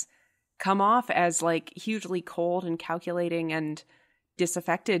reference come off as like hugely cold and calculating and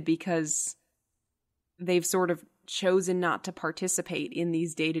disaffected because they've sort of chosen not to participate in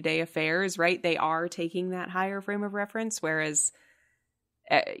these day-to-day affairs, right? They are taking that higher frame of reference, whereas,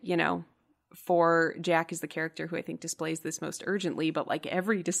 for Jack is the character who I think displays this most urgently, but like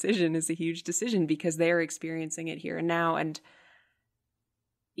every decision is a huge decision because they're experiencing it here and now. And,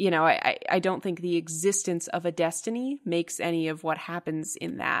 I don't think the existence of a destiny makes any of what happens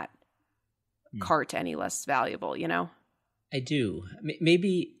in that cart any less valuable, I do.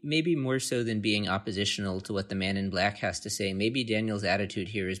 Maybe more so than being oppositional to what the Man in Black has to say. Maybe Daniel's attitude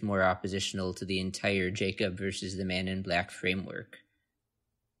here is more oppositional to the entire Jacob versus the Man in Black framework.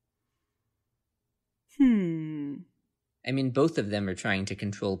 I mean, both of them are trying to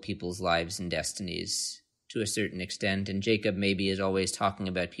control people's lives and destinies to a certain extent, and Jacob maybe is always talking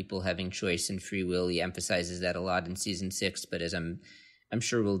about people having choice and free will. He emphasizes that a lot in season 6, but as I'm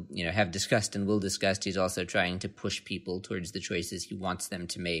sure we'll have discussed and will discuss, he's also trying to push people towards the choices he wants them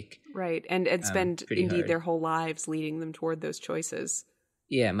to make. Right, and spend indeed hard. Their whole lives leading them toward those choices.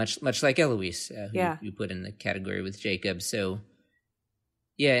 Yeah, much like Eloise, who you put in the category with Jacob. So,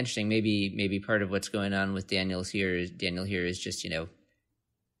 yeah, interesting. Maybe part of what's going on with Daniel here is just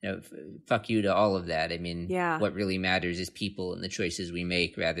fuck you to all of that. I mean, what really matters is people and the choices we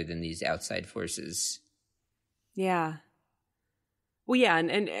make rather than these outside forces. Yeah. Well, yeah,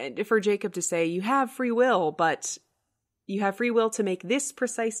 and for Jacob to say, you have free will, but you have free will to make this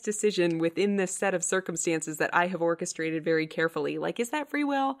precise decision within this set of circumstances that I have orchestrated very carefully. Like, is that free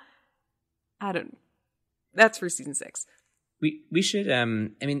will? That's for season 6. We should,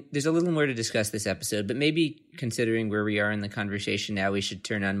 there's a little more to discuss this episode, but maybe considering where we are in the conversation now, we should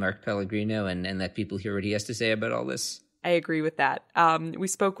turn on Mark Pellegrino and let people hear what he has to say about all this. I agree with that. We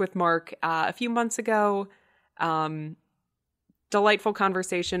spoke with Mark a few months ago. Delightful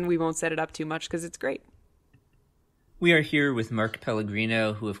conversation. We won't set it up too much because it's great. We are here with Mark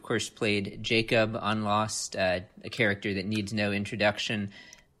Pellegrino, who of course played Jacob on Lost, a character that needs no introduction.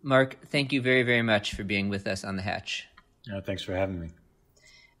 Mark, thank you very, very much for being with us on The Hatch. Thanks for having me.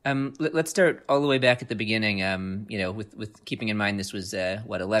 Let's start all the way back at the beginning. With keeping in mind this was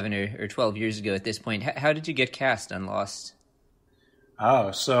 11 or 12 years ago at this point. How did you get cast on Lost?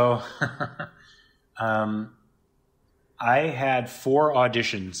 Oh, so I had 4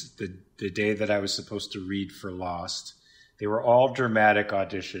 auditions the day that I was supposed to read for Lost. They were all dramatic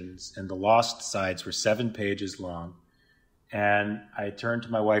auditions, and the Lost sides were 7 pages long. And I turned to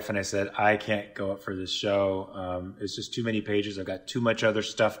my wife and I said, I can't go up for this show. It's just too many pages. I've got too much other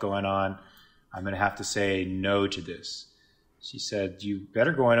stuff going on. I'm going to have to say no to this. She said, you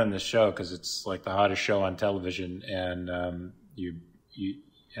better go in on this show because it's like the hottest show on television. And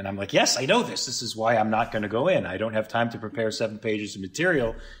and I'm like, yes, I know this. This is why I'm not going to go in. I don't have time to prepare 7 pages of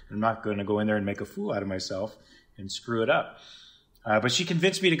material. I'm not going to go in there and make a fool out of myself and screw it up. But she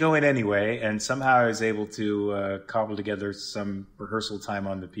convinced me to go in anyway, and somehow I was able to cobble together some rehearsal time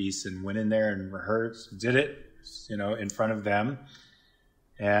on the piece and went in there and rehearsed, did it, in front of them,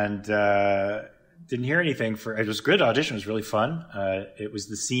 and didn't hear anything it was a good audition. It was really fun. It was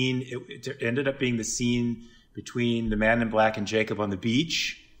the scene, it ended up being the scene between the Man in Black and Jacob on the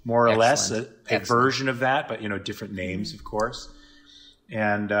beach, more or less, a version of that, but, different names, of course.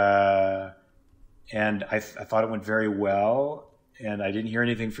 And I thought it went very well. And I didn't hear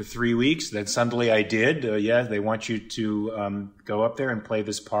anything for 3 weeks. Then suddenly I did. They want you to go up there and play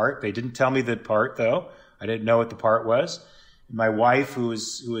this part. They didn't tell me the part, though. I didn't know what the part was. My wife, who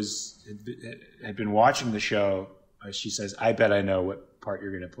had been watching the show, she says, "I bet I know what part you're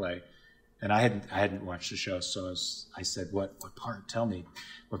going to play." And I hadn't watched the show, so I said, "What part? Tell me,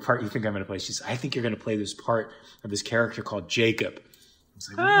 what part you think I'm going to play?" She said, "I think you're going to play this part of this character called Jacob." I was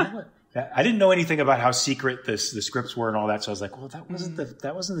like, "What?" I didn't know anything about how secret the scripts were and all that, so I was like, "Well, that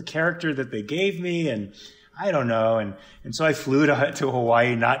wasn't the character that they gave me," and I don't know. And so I flew to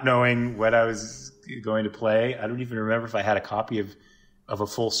Hawaii, not knowing what I was going to play. I don't even remember if I had a copy of a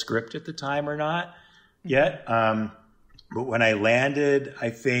full script at the time or not yet. But when I landed, I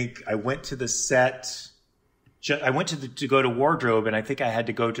think I went to the set. I went to go to wardrobe, and I think I had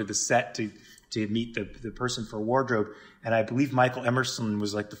to go to the set to meet the person for wardrobe. And I believe Michael Emerson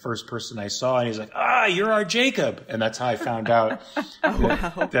was like the first person I saw, and he's like, "You're our Jacob." And that's how I found out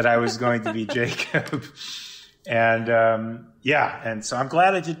that I was going to be Jacob. And and so I'm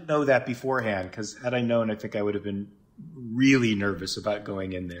glad I didn't know that beforehand, because had I known, I think I would have been really nervous about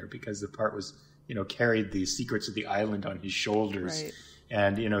going in there, because the part was, carried the secrets of the island on his shoulders. Right.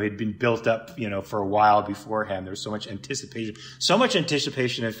 And, he'd been built up, for a while beforehand. There was so much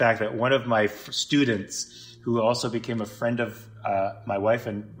anticipation, in fact, that one of my students who also became a friend of my wife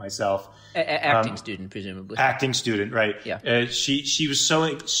and myself. Acting student, presumably. Acting student, right? Yeah. She was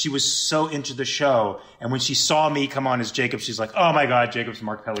so into the show, and when she saw me come on as Jacob, she's like, "Oh my God, Jacob's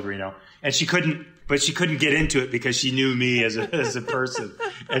Mark Pellegrino," and she couldn't get into it because she knew me as a person,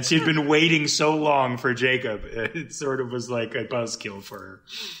 and she'd been waiting so long for Jacob. It sort of was like a buzzkill for her.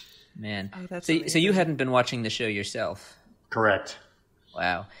 Man, that's so you hadn't been watching the show yourself? Correct.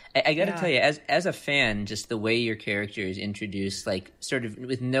 Wow. I got to tell you, as a fan, just the way your character is introduced, like sort of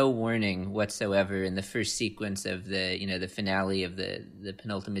with no warning whatsoever in the first sequence of the finale of the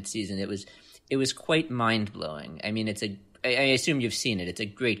penultimate season, it was quite mind blowing. I mean, I assume you've seen it. It's a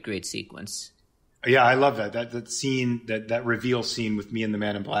great sequence. Yeah, I love that. That scene, that reveal scene with me and the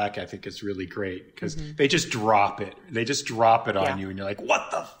Man in Black, I think is really great because they just drop it. They just drop it on you, and you're like,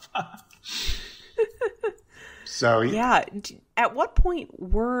 "What the fuck?" So yeah. At what point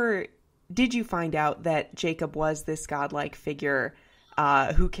did you find out that Jacob was this godlike figure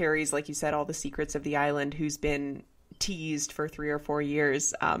who carries, like you said, all the secrets of the island, who's been teased for 3 or 4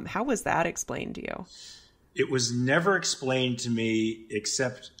 years? How was that explained to you? It was never explained to me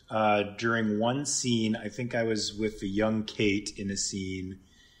except during one scene. I think I was with the young Kate in a scene,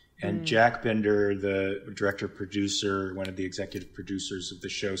 and Jack Bender, the director producer, one of the executive producers of the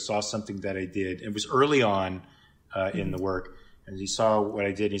show, saw something that I did. It was early on in the work, and he saw what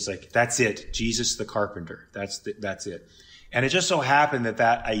I did. And he's like, "That's it, Jesus the Carpenter. That's it." And it just so happened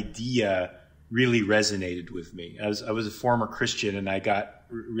that idea really resonated with me. I was a former Christian, and I got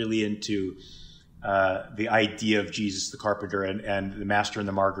really into the idea of Jesus the Carpenter and the Master and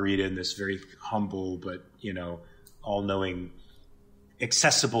the Margarita, and this very humble but all-knowing,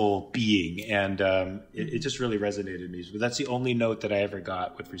 accessible being, and it just really resonated with me. But that's the only note that I ever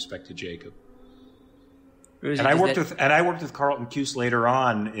got with respect to Jacob. And I worked with Carlton Cuse later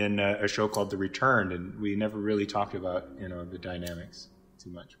on in a show called The Return, and we never really talked about the dynamics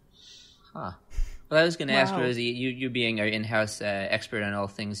too much. Huh. Well, I was going to ask, Rosie, you being our in-house expert on all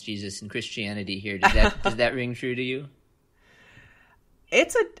things Jesus and Christianity here, does that ring true to you?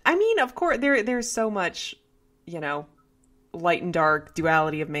 I mean, of course, there's so much, light and dark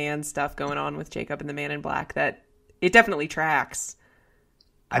duality of man stuff going on with Jacob and the Man in Black that it definitely tracks.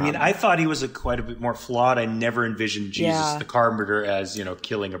 I mean, I thought he was quite a bit more flawed. I never envisioned Jesus the Carpenter as,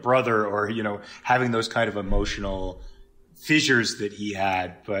 killing a brother or, having those kind of emotional fissures that he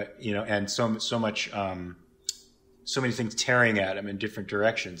had, but, and so much, so many things tearing at him in different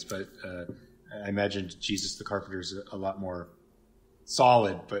directions. But I imagined Jesus the Carpenter is a lot more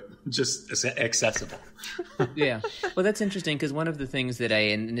solid, but just accessible. Yeah. Well, that's interesting because one of the things that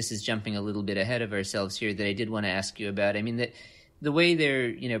and this is jumping a little bit ahead of ourselves here, that I did want to ask you about, I mean, that the way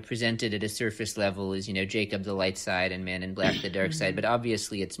they're, presented at a surface level is, Jacob the light side and Man in Black the dark side, but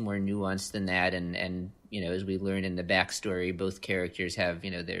obviously it's more nuanced than that. And as we learn in the backstory, both characters have,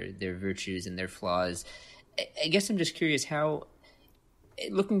 their virtues and their flaws. I guess I'm just curious how,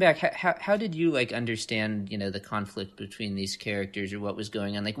 looking back, how did you understand, the conflict between these characters or what was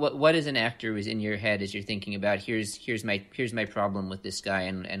going on? Like what as an actor was in your head as you're thinking about, here's my problem with this guy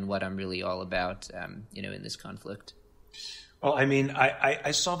and what I'm really all about, in this conflict? Well, I mean,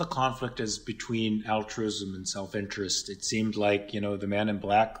 I saw the conflict as between altruism and self-interest. It seemed like, the Man in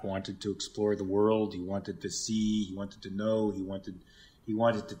Black wanted to explore the world. He wanted to see. He wanted to know. He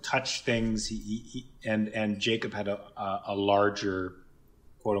wanted to touch things. And Jacob had a larger,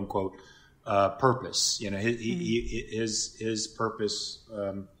 quote unquote, purpose. His purpose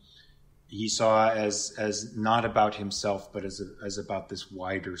he saw as not about himself, but as about this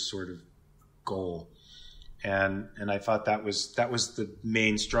wider sort of goal. And I thought that was the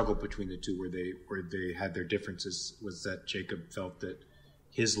main struggle between the two, where they had their differences, was that Jacob felt that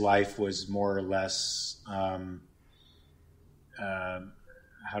his life was more or less, how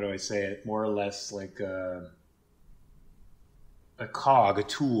do I say it, more or less like a cog, a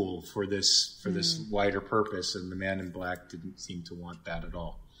tool for this wider purpose, and the Man in Black didn't seem to want that at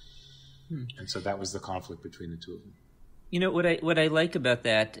all. And so that was the conflict between the two of them. What I like about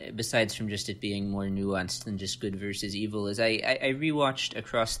that, besides from just it being more nuanced than just good versus evil, is I rewatched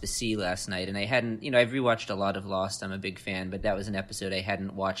Across the Sea last night, and I hadn't, I've rewatched a lot of Lost. I'm a big fan, but that was an episode I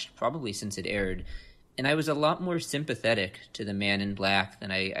hadn't watched probably since it aired, and I was a lot more sympathetic to the Man in Black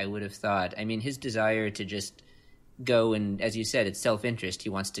than I would have thought. I mean, his desire to just go and, as you said, it's self-interest. He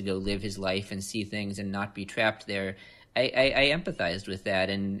wants to go live his life and see things and not be trapped there. I empathized with that,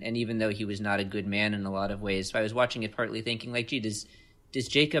 and even though he was not a good man in a lot of ways, so I was watching it partly thinking, gee, does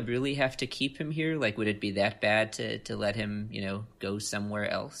Jacob really have to keep him here? Would it be that bad to let him, go somewhere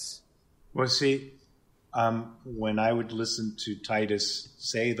else? Well, see, when I would listen to Titus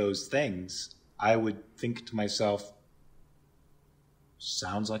say those things, I would think to myself,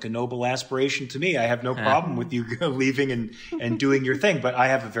 sounds like a noble aspiration to me. I have no problem with you leaving and doing your thing, but I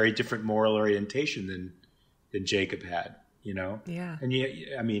have a very different moral orientation than Jacob had, you know? Yeah. And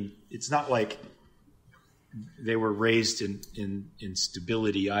I mean, it's not like they were raised in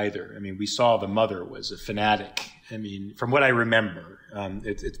stability either. I mean, we saw the mother was a fanatic. I mean, from what I remember,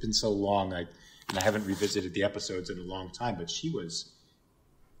 it's been so long, and I haven't revisited the episodes in a long time, but she was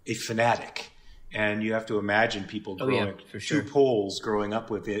a fanatic. And you have to imagine people growing, two poles growing up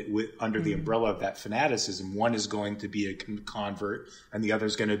with it under the umbrella of that fanaticism. One is going to be a convert and the other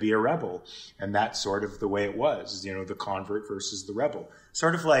is going to be a rebel. And that's sort of the way it was, you know, the convert versus the rebel.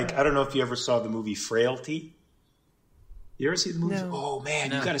 Sort of like, I don't know if you ever saw the movie Frailty. You ever see the movie? No. Oh,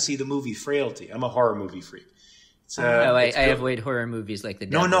 man, you got to see the movie Frailty. I'm a horror movie freak. I avoid horror movies like the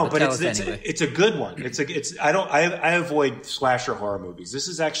devil. No, but it's a good one. I avoid slasher horror movies. This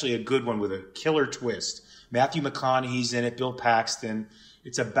is actually a good one with a killer twist. Matthew McConaughey's in it, Bill Paxton.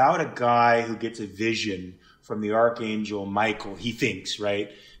 It's about a guy who gets a vision from the archangel Michael. He thinks, right,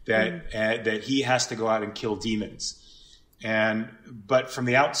 that he has to go out and kill demons. But from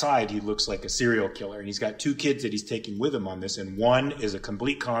the outside, he looks like a serial killer. And he's got two kids that he's taking with him on this. And one is a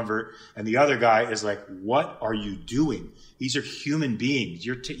complete convert. And the other guy is like, what are you doing? These are human beings.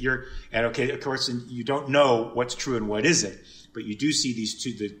 And okay, of course, you don't know what's true and what isn't. But you do see these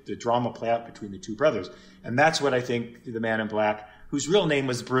two, the drama play out between the two brothers. And that's what I think the Man in Black, whose real name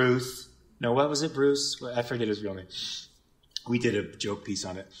was Bruce. No, what was it, Bruce? I forget his real name. We did a joke piece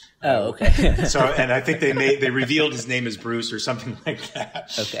on it. Oh, okay. And I think they revealed his name as Bruce or something like that.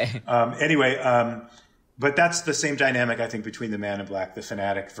 Okay. But that's the same dynamic, I think, between the Man in Black, the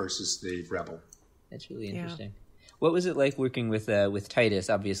fanatic versus the rebel. That's really interesting. What was it like working with Titus?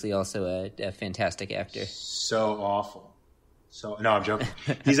 Obviously, also a fantastic actor. So awful. So no, I'm joking.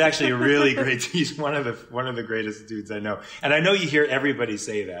 He's actually a really great. He's one of the greatest dudes I know. And I know you hear everybody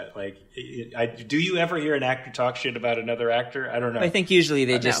say that. Like, do you ever hear an actor talk shit about another actor? I don't know. I think usually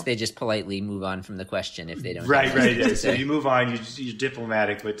they just politely move on from the question if they don't. Right. Yeah. So you move on. You're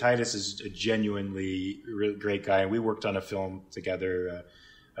diplomatic. But Titus is a genuinely really great guy, and we worked on a film together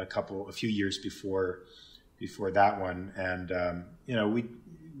a few years before that one, and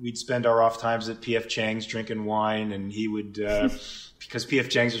we'd spend our off times at P.F. Chang's drinking wine, and he would, because P.F.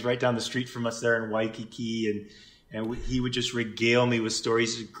 Chang's was right down the street from us there in Waikiki, and he would just regale me with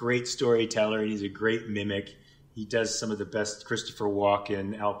stories. He's a great storyteller, and he's a great mimic. He does some of the best Christopher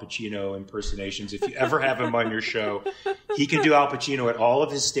Walken, Al Pacino impersonations. If you ever have him on your show, he can do Al Pacino at all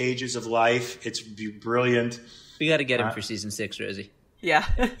of his stages of life. It's brilliant. We got to get him for season 6, Rosie. Yeah.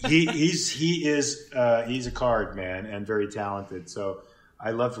 he's a card, man, and very talented. So I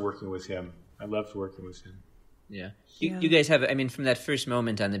loved working with him. Yeah. You guys have, I mean, from that first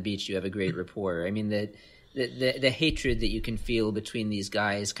moment on the beach, you have a great rapport. I mean, the hatred that you can feel between these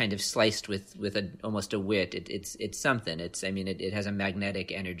guys kind of sliced with almost a wit. It's something. It has a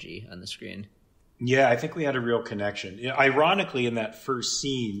magnetic energy on the screen. Yeah, I think we had a real connection. Ironically, in that first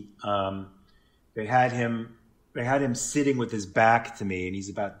scene, they had him sitting with his back to me, and he's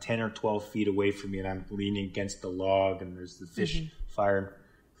about 10 or 12 feet away from me, and I'm leaning against the log, and there's the fish fire in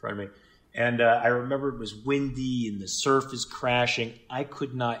front of me. And I remember it was windy, and the surf is crashing. I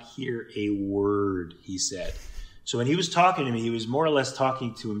could not hear a word he said. So when he was talking to me, he was more or less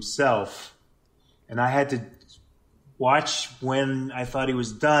talking to himself, and I had to watch when I thought he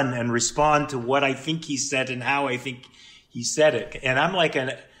was done and respond to what I think he said and how I think he said it. And I'm like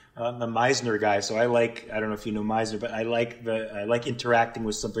I'm a Meisner guy, so I don't know if you know Meisner, but I like interacting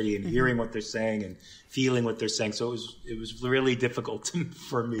with somebody and hearing what they're saying and feeling what they're saying. So it was really difficult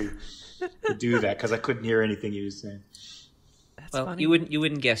for me to do that because I couldn't hear anything he was saying. That's well, funny. you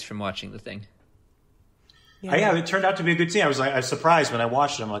wouldn't guess from watching the thing. Yeah, it turned out to be a good scene. I was surprised when I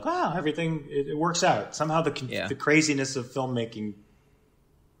watched it. I'm like, wow, everything it works out. Somehow the craziness of filmmaking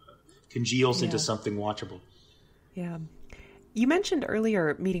congeals into something watchable. Yeah. You mentioned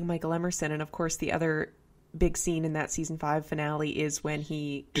earlier meeting Michael Emerson, and of course the other big scene in that season 5 finale is when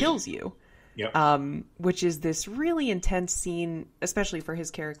he kills you. Yep. Which is this really intense scene, especially for his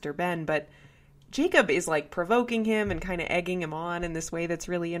character Ben, but Jacob is like provoking him and kind of egging him on in this way that's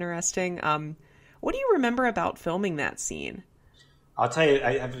really interesting. What do you remember about filming that scene? I'll tell you,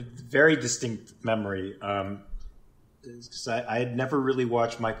 I have a very distinct memory. Because I had never really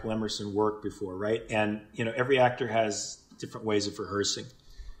watched Michael Emerson work before, right? And, every actor has different ways of rehearsing.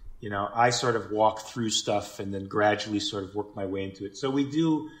 I sort of walk through stuff and then gradually sort of work my way into it. So we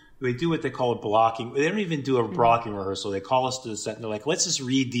do what they call a blocking. They don't even do a blocking rehearsal. They call us to the set and they're like, let's just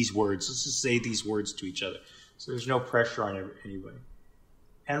read these words. Let's just say these words to each other. So there's no pressure on anybody.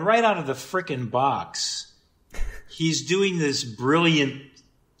 And right out of the frickin' box, he's doing this brilliant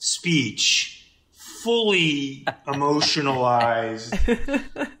speech, fully emotionalized,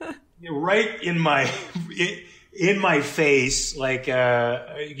 right in my face. Like,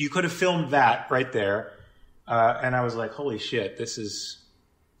 you could have filmed that right there. And I was like, holy shit, this is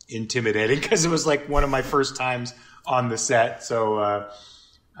intimidating, because it was like one of my first times on the set. So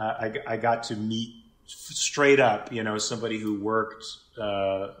I got to meet straight up, somebody who worked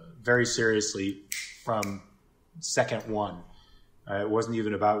very seriously from second one. It wasn't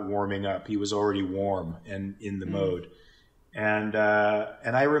even about warming up. He was already warm and in the mode. And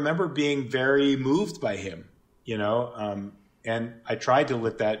I remember being very moved by him, and I tried to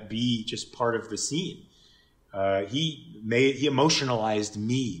let that be just part of the scene. He emotionalized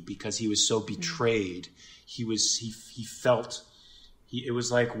me because he was so betrayed. He felt, it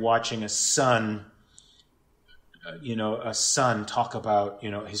was like watching a son talk about,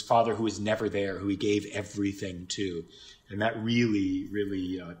 his father who was never there, who he gave everything to. And that really,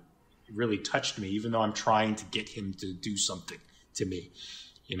 really, really touched me, even though I'm trying to get him to do something to me.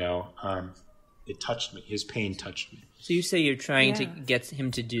 It touched me. His pain touched me. So you say you're trying to get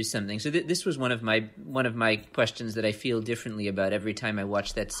him to do something. So this was one of my questions that I feel differently about every time I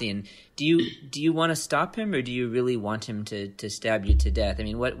watch that scene. Do you want to stop him, or do you really want him to stab you to death? I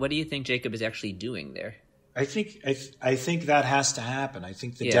mean, what do you think Jacob is actually doing there? I think that has to happen. I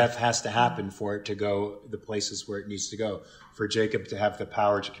think the death has to happen for it to go the places where it needs to go, for Jacob to have the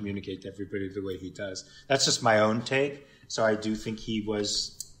power to communicate to everybody the way he does. That's just my own take. So I do think he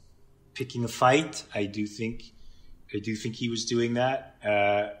was picking a fight. I do think he was doing that.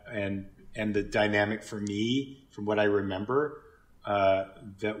 And the dynamic for me, from what I remember,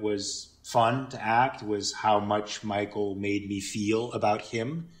 that was fun to act, was how much Michael made me feel about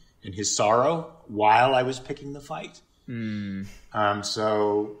him and his sorrow while I was picking the fight.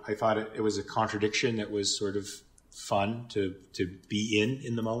 So I thought it was a contradiction that was sort of fun to be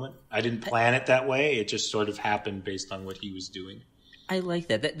in the moment. I didn't plan it that way. It just sort of happened based on what he was doing. I like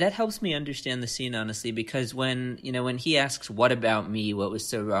that. That helps me understand the scene, honestly, because when he asks, "What about me? What was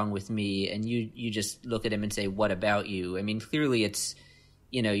so wrong with me?" and you just look at him and say, "What about you?" I mean, clearly it's,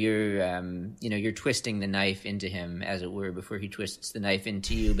 you're twisting the knife into him, as it were, before he twists the knife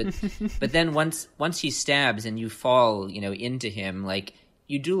into you. But then once he stabs and you fall, into him, like,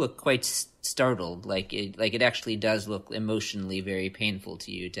 you do look quite startled. Like it actually does look emotionally very painful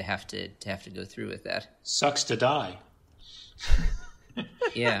to you to have to go through with that. Sucks to die.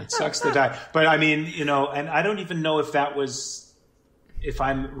 Yeah, it sucks to die. But I mean, and I don't even know if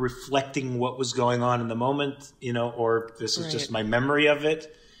I'm reflecting what was going on in the moment, or this is just my memory of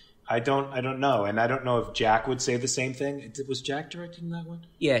it. I don't know. And I don't know if Jack would say the same thing. Was Jack directing that one?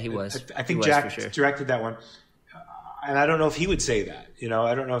 Yeah, he was. I think Jack directed that one. And I don't know if he would say that.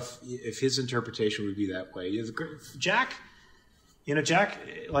 I don't know if his interpretation would be that way. Jack,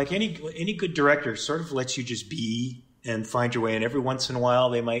 like any good director, sort of lets you just be and find your way. And every once in a while,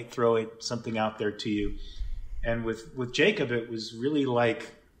 they might throw something out there to you. And with Jacob, it was really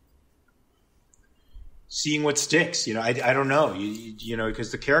like seeing what sticks. I don't know,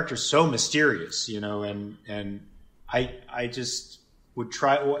 because the character's so mysterious. And I just would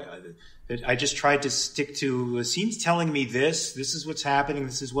try. I just tried to stick to the scenes telling me this is what's happening.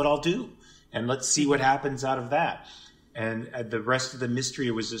 This is what I'll do, and let's see what happens out of that. And the rest of the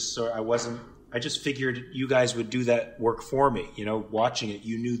mystery was just I just figured you guys would do that work for me. Watching it,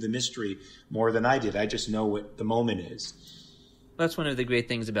 you knew the mystery more than I did. I just know what the moment is. That's one of the great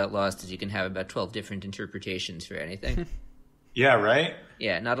things about Lost, is you can have about 12 different interpretations for anything. Yeah, right?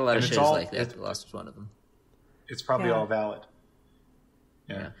 Yeah, not a lot of shows like that. Lost was one of them. It's probably all valid.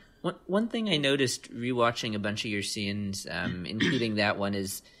 Yeah. One thing I noticed rewatching a bunch of your scenes, including that one,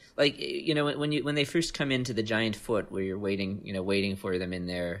 is like, when they first come into the giant foot where you're waiting for them in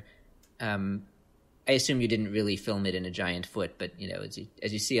there. I assume you didn't really film it in a giant foot, but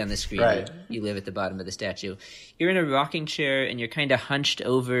as you see on the screen, right, you live at the bottom of the statue. You're in a rocking chair and you're kind of hunched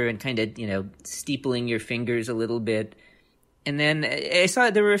over and kind of steepling your fingers a little bit. And then I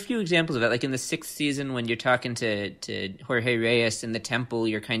saw there were a few examples of it, like in the 6th season when you're talking to Jorge Reyes in the temple,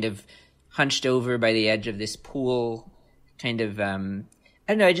 you're kind of hunched over by the edge of this pool, kind of.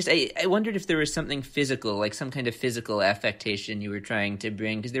 I don't know. I wondered if there was something physical, like some kind of physical affectation you were trying to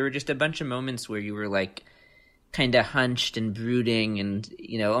bring, because there were just a bunch of moments where you were like kind of hunched and brooding, and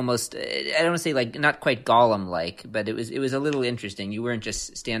almost, I don't want to say like not quite Gollum like, but it was a little interesting. You weren't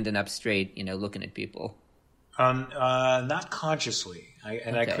just standing up straight, looking at people. Not consciously,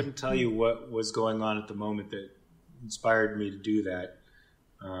 I couldn't tell you what was going on at the moment that inspired me to do that.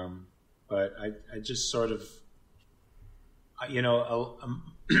 But I just sort of. when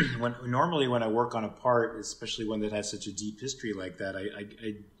I work on a part, especially one that has such a deep history like that,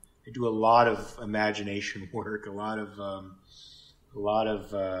 I do a lot of imagination work, a lot of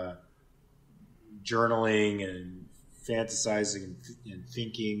journaling and fantasizing and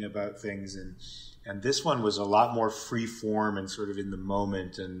thinking about things, and this one was a lot more free form and sort of in the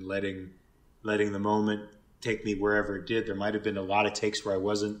moment and letting the moment take me wherever it did. There might have been a lot of takes where I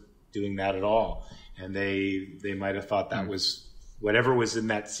wasn't doing that at all, and they might have thought that was whatever was in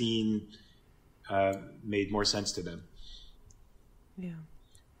that scene made more sense to them. Yeah,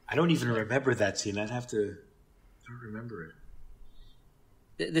 I don't even remember that scene. I don't remember it.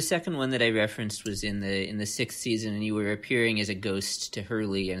 The second one that I referenced was in the sixth season, and you were appearing as a ghost to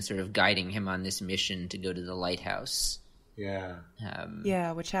Hurley and sort of guiding him on this mission to go to the lighthouse. Yeah.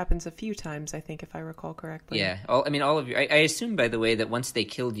 Which happens a few times, I think, if I recall correctly. Yeah. All of you. I assume, by the way, that once they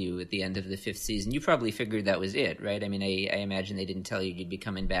killed you at the end of the fifth season, you probably figured that was it, right? I mean, I imagine they didn't tell you you'd be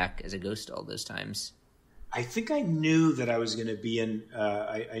coming back as a ghost all those times. I think I knew that I was going to be in.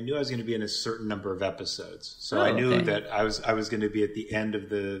 I knew I was going to be in a certain number of episodes, so I knew that I was going to be at the end of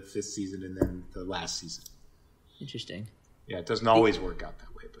the fifth season and then the last season. Interesting. Yeah, it doesn't always work out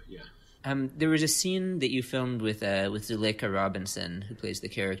that way, but yeah. There was a scene that you filmed with Zuleika Robinson, who plays the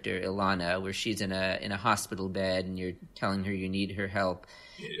character Ilana, where she's in a hospital bed, and you're telling her you need her help.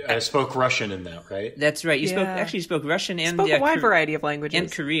 I spoke Russian in that, right? That's right. You spoke Russian and spoke a wide variety of languages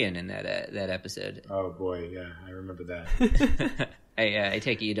and Korean in that episode. Oh boy, yeah, I remember that. I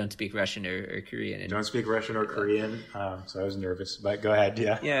take it you don't speak Russian or Korean. Don't speak Russian or Korean, so I was nervous. But go ahead,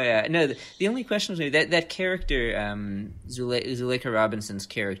 yeah. Yeah. No, the only question was that character, Zuleika Robinson's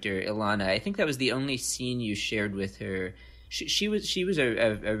character, Ilana. I think that was the only scene you shared with her. She was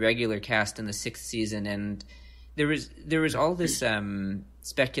a regular cast in the sixth season, and there was all this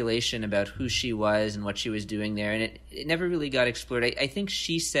speculation about who she was and what she was doing there, and it never really got explored. I think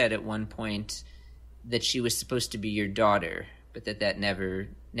she said at one point that she was supposed to be your daughter, but that never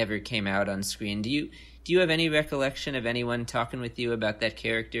came out on screen. Do you have any recollection of anyone talking with you about that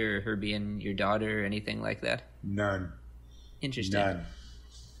character or her being your daughter or anything like that? None. Interesting. None.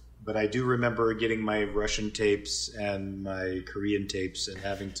 But I do remember getting my Russian tapes and my Korean tapes and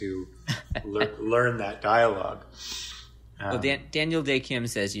having to learn that dialogue. Well, Daniel Dae Kim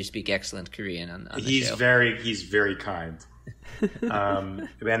says you speak excellent Korean on the show. He's very kind.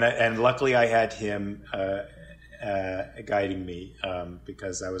 And luckily I had him guiding me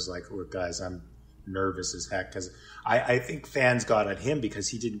because I was like, look, guys, I'm nervous as heck because I think fans got at him because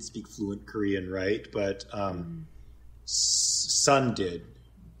he didn't speak fluent Korean, right? But Sun did.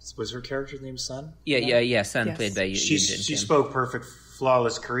 Was her character's name Sun? Yeah. Sun, yes. Played by you. She spoke perfect,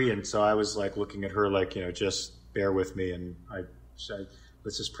 flawless Korean, so I was like looking at her like, just bear with me, and I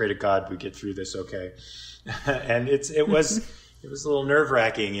let's just pray to God we get through this, okay? And it was a little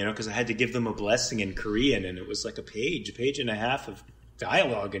nerve-wracking, because I had to give them a blessing in Korean, and it was like a page and a half of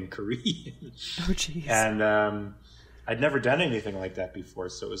dialogue in Korean. Oh, jeez. And I'd never done anything like that before,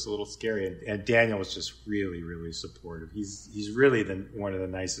 so it was a little scary. And Daniel was just really, really supportive. He's really one of the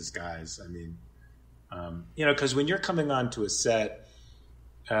nicest guys. I mean, because when you're coming onto a set,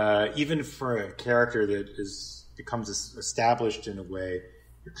 even for a character that becomes established in a way,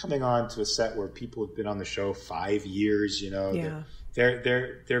 you're coming on to a set where people have been on the show 5 years. Yeah.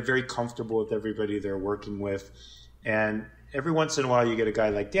 They're very comfortable with everybody they're working with, and every once in a while you get a guy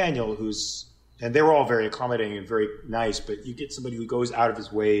like Daniel and they were all very accommodating and very nice, but you get somebody who goes out of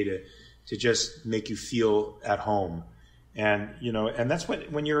his way to just make you feel at home. And, and that's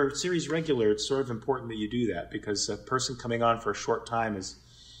when you're a series regular, it's sort of important that you do that, because a person coming on for a short time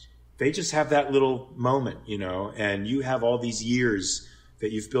they just have that little moment, and you have all these years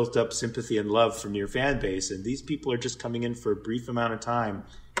that you've built up sympathy and love from your fan base. And these people are just coming in for a brief amount of time.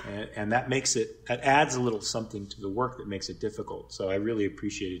 And that adds a little something to the work that makes it difficult. So I really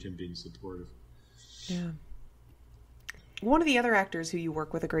appreciated him being supportive. Yeah. One of the other actors who you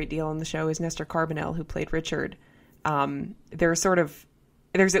work with a great deal on the show is Nestor Carbonell, who played Richard. There's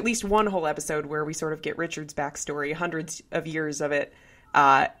at least one whole episode where we sort of get Richard's backstory, hundreds of years of it.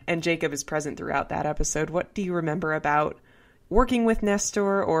 And Jacob is present throughout that episode. What do you remember about working with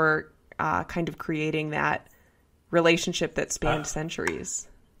Nestor or kind of creating that relationship that spanned centuries?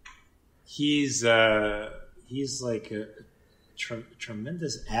 He's like a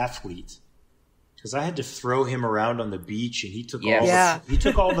tremendous athlete, because I had to throw him around on the beach, and he took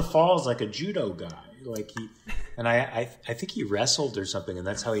all the falls like a judo guy. I think he wrestled or something, and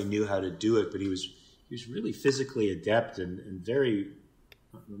that's how he knew how to do it. But he was really physically adept and very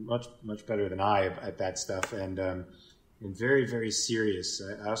much better than I at that stuff, and very, very serious.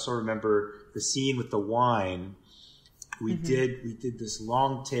 I also remember the scene with the wine we did this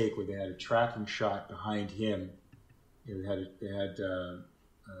long take where they had a tracking shot behind him. They had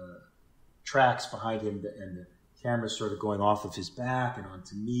tracks behind him, and the camera sort of going off of his back and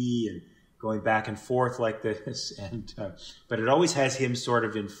onto me and going back and forth like this. And but it always has him sort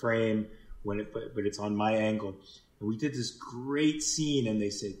of in frame but it's on my angle. And we did this great scene, and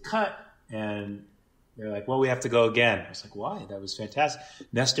they say cut, and they're like, well, we have to go again. I was like, why? That was fantastic.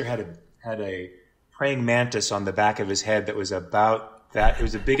 Nestor had a praying mantis on the back of his head that was about that. It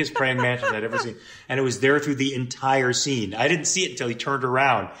was the biggest praying mantis I'd ever seen. And it was there through the entire scene. I didn't see it until he turned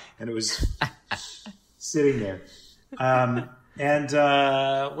around, and it was sitting there. And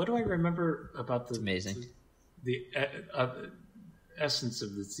what do I remember about the... It's amazing. The essence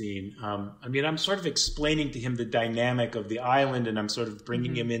of the scene. I mean, I'm sort of explaining to him the dynamic of the island, and I'm sort of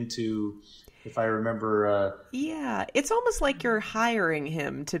bringing him into... If I remember... yeah, it's almost like you're hiring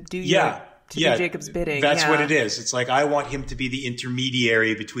him to do do Jacob's bidding. That's what it is. It's like I want him to be the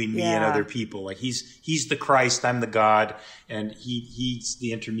intermediary between me and other people. Like he's the Christ, I'm the God, and he's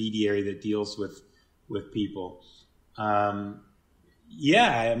the intermediary that deals with people. I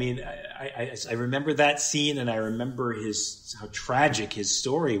mean, I remember that scene, and I remember how tragic his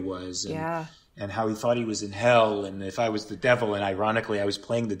story was. And how he thought he was in hell, and if I was the devil, and ironically I was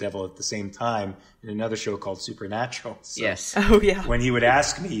playing the devil at the same time in another show called Supernatural. So yes. Oh yeah. When he would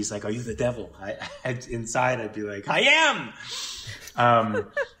ask me, he's like, "Are you the devil?" Inside I'd be like, "I am."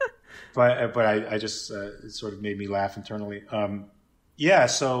 But I just it sort of made me laugh internally.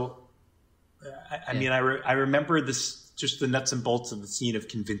 So I mean, I remember this, just the nuts and bolts of the scene of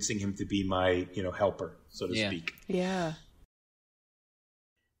convincing him to be my helper, so to speak. Yeah.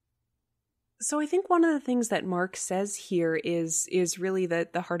 So I think one of the things that Mark says here is really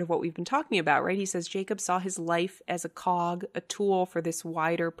the heart of what we've been talking about, right? He says Jacob saw his life as a cog, a tool for this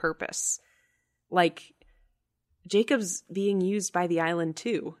wider purpose. Like, Jacob's being used by the island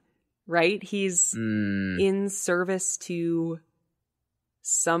too, right? He's in service to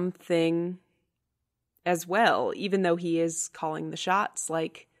something as well, even though he is calling the shots.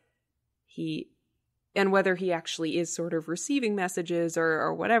 Like, and whether he actually is sort of receiving messages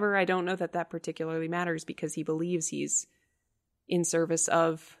or whatever, I don't know that particularly matters, because he believes he's in service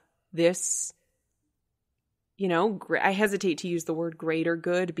of this, I hesitate to use the word greater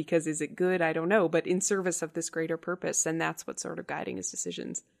good, because is it good? I don't know, but in service of this greater purpose. And that's what's sort of guiding his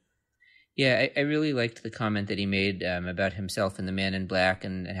decisions. Yeah, I really liked the comment that he made about himself and the man in black,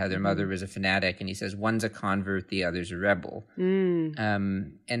 and how their mother was a fanatic. And he says, one's a convert, the other's a rebel. And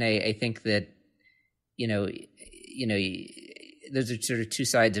I think that, those are sort of two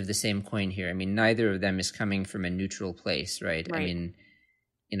sides of the same coin here. I mean, neither of them is coming from a neutral place, right? I mean,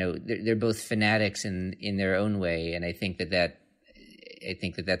 they're both fanatics in their own way, and I think that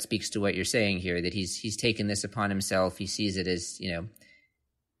speaks to what you're saying here. That he's taken this upon himself. He sees it as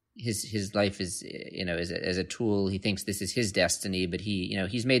his life is as a tool. He thinks this is his destiny, but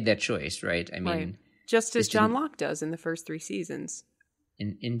he's made that choice, right? I mean, just as John Locke does in the first 3 seasons.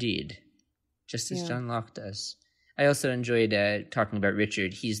 Indeed. Just as John Locke does. I also enjoyed talking about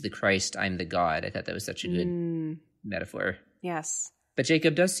Richard. He's the Christ, I'm the God. I thought that was such a good metaphor. Yes. But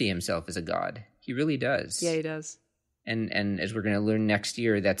Jacob does see himself as a God. He really does. Yeah, he does. And as we're going to learn next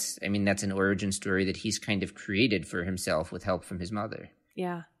year, that's an origin story that he's kind of created for himself with help from his mother.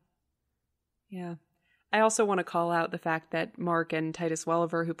 Yeah. Yeah. I also want to call out the fact that Mark and Titus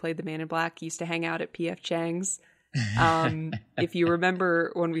Welliver, who played the Man in Black, used to hang out at P.F. Chang's. If you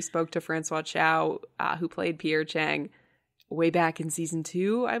remember when we spoke to Francois Chow, who played Pierre Chang way back in season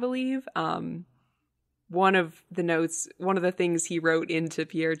 2, I believe, one of the things he wrote into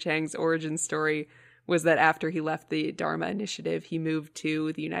Pierre Chang's origin story was that after he left the Dharma Initiative, he moved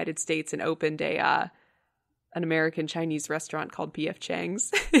to the United States and opened an American Chinese restaurant called P.F.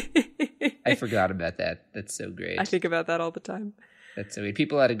 Chang's. I forgot about that. That's so great. I think about that all the time. That's so weird.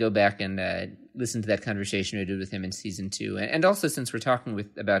 People ought to go back and listen to that conversation we did with him in season 2. And also, since we're talking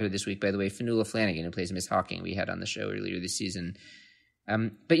about her this week, by the way, Fionnuala Flanagan, who plays Miss Hawking, we had on the show earlier this season.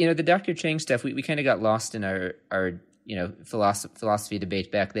 But, the Dr. Chang stuff, we kind of got lost in our philosophy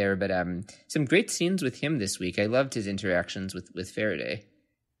debate back there. But some great scenes with him this week. I loved his interactions with Faraday.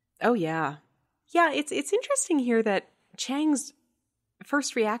 Oh, yeah. Yeah, it's interesting here that Chang's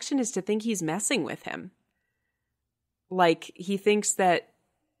first reaction is to think he's messing with him. Like, he thinks that,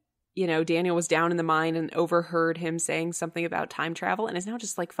 Daniel was down in the mine and overheard him saying something about time travel and is now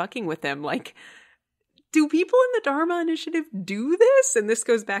just, fucking with him. Like, do people in the Dharma Initiative do this? And this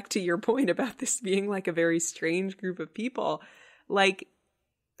goes back to your point about this being, a very strange group of people. Like,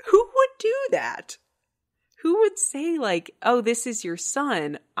 who would do that? Who would say, oh, this is your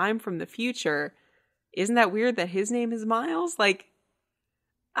son, I'm from the future, isn't that weird that his name is Miles? Like,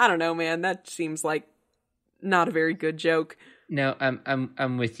 I don't know, man. That seems like not a very good joke. No,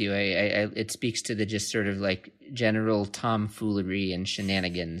 I'm with you. It speaks to the just sort of like general tomfoolery and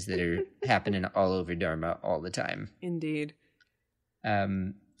shenanigans that are happening all over Dharma all the time. Indeed.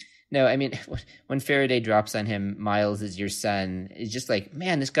 No, I mean, when Faraday drops on him, Miles is your son, it's just like,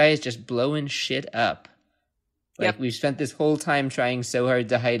 man, this guy is just blowing shit up. Like, we've spent this whole time trying so hard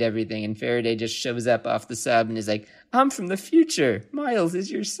to hide everything, and Faraday just shows up off the sub and is like, I'm from the future. Miles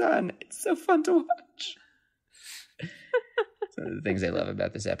is your son. It's so fun to watch. It's one of the things I love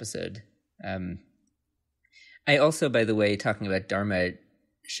about this episode. I also, by the way, talking about Dharma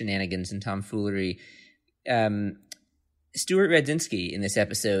shenanigans and tomfoolery, Stuart Radzinski in this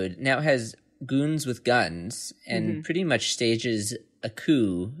episode now has goons with guns and pretty much stages a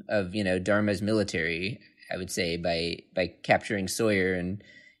coup of, Dharma's military, I would say, by capturing Sawyer. And,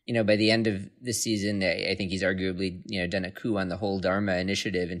 by the end of this season, I think he's arguably, done a coup on the whole Dharma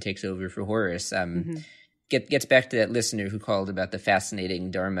initiative and takes over for Horace. Gets back to that listener who called about the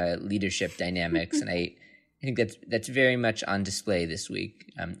fascinating Dharma leadership dynamics. And I think that's very much on display this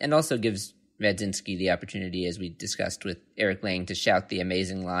week. And also gives Radzinski the opportunity, as we discussed with Eric Lang, to shout the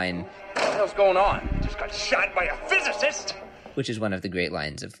amazing line, "What the hell's going on? Just got shot by a physicist!" which is one of the great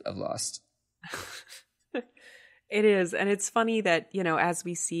lines of Lost. It is. And it's funny that, as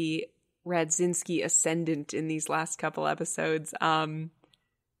we see Radzinski ascendant in these last couple episodes,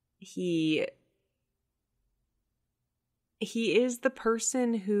 he is the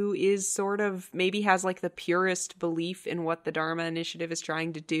person who is sort of maybe has like the purest belief in what the Dharma Initiative is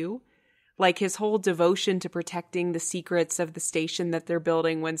trying to do. Like his whole devotion to protecting the secrets of the station that they're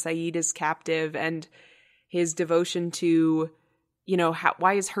building when Saeed is captive, and his devotion to,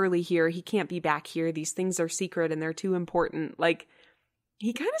 why is Hurley here? He can't be back here. These things are secret and they're too important. Like,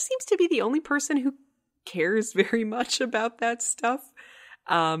 he kind of seems to be the only person who cares very much about that stuff.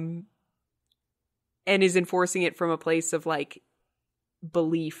 And is enforcing it from a place of like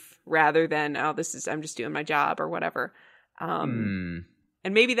belief rather than, I'm just doing my job or whatever.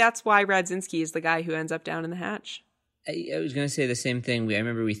 And maybe that's why Radzinski is the guy who ends up down in the hatch. I was going to say the same thing. I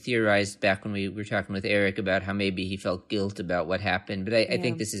remember we theorized back when we were talking with Eric about how maybe he felt guilt about what happened. But I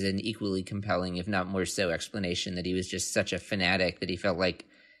think this is an equally compelling, if not more so, explanation that he was just such a fanatic that he felt like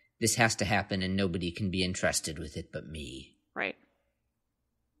this has to happen and nobody can be entrusted with it but me. Right.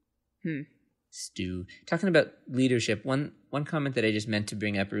 Stu, talking about leadership, one comment that I just meant to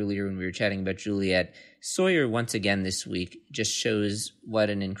bring up earlier when we were chatting about Juliet, Sawyer once again this week just shows what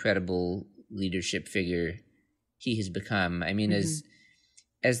an incredible leadership figure he has become. I mean, as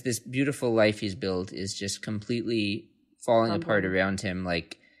this beautiful life he's built is just completely falling apart around him,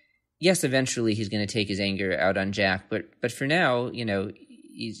 like, yes, eventually he's going to take his anger out on Jack, but for now,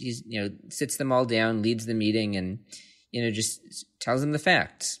 he's sits them all down, leads the meeting, and just tells them the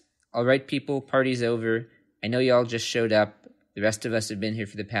facts. All right, people, party's over. I know y'all just showed up. The rest of us have been here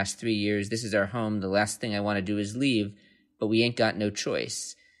for the past 3 years. This is our home. The last thing I want to do is leave, but we ain't got no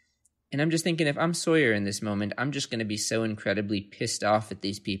choice. And I'm just thinking, if I'm Sawyer in this moment, I'm just going to be so incredibly pissed off at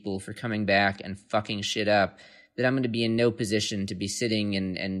these people for coming back and fucking shit up that I'm going to be in no position to be sitting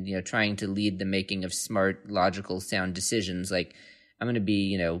and trying to lead the making of smart, logical, sound decisions. Like, I'm going to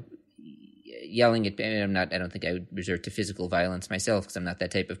be, yelling at, and I don't think I would resort to physical violence myself because I'm not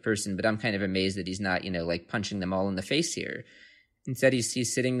that type of person, but I'm kind of amazed that he's not, like punching them all in the face here. Instead,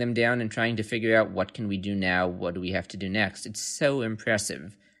 he's sitting them down and trying to figure out, what can we do now? What do we have to do next? It's so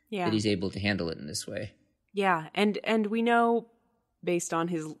impressive that he's able to handle it in this way. Yeah. And we know based on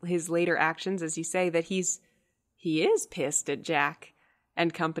his later actions, as you say, that he is pissed at Jack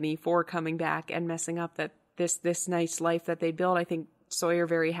and company for coming back and messing up that this nice life that they built. I think Sawyer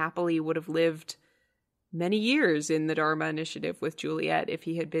very happily would have lived many years in the Dharma Initiative with Juliet if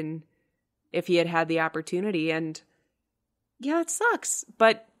he had had the opportunity. And yeah, it sucks,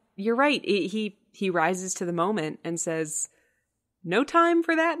 but you're right. He rises to the moment and says, no time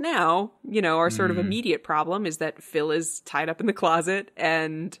for that now. Our sort of immediate problem is that Phil is tied up in the closet,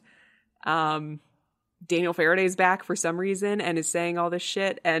 and Daniel Faraday's back for some reason and is saying all this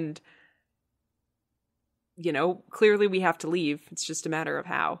shit, and clearly we have to leave. It's just a matter of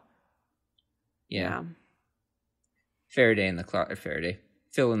how. Yeah. Phil in the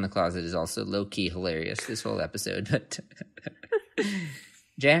closet is also low-key hilarious this whole episode, but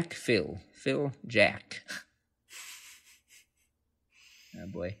Jack, Phil, Jack. Oh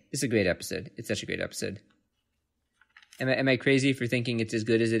boy, it's a great episode. It's such a great episode. Am I crazy for thinking it's as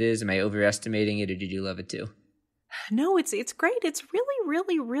good as it is? Am I overestimating it, or did you love it too? No, it's great. It's really,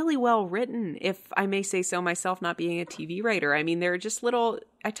 really, really well written, if I may say so myself, not being a TV writer. I mean, there are just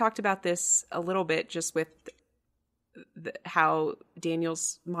I talked about this a little bit just with how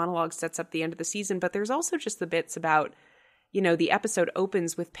Daniel's monologue sets up the end of the season, but there's also just the bits about, the episode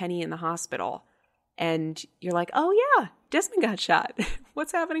opens with Penny in the hospital, and you're like, oh yeah, Desmond got shot.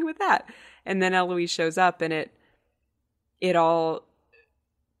 What's happening with that? And then Eloise shows up, and it all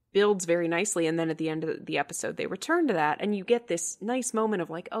builds very nicely, and then at the end of the episode they return to that, and you get this nice moment of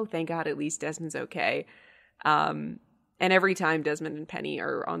like, oh, thank God, at least Desmond's okay. And every time Desmond and Penny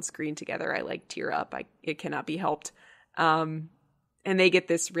are on screen together, I like tear up. It cannot be helped. And they get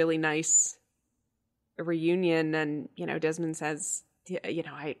this really nice reunion, and Desmond says,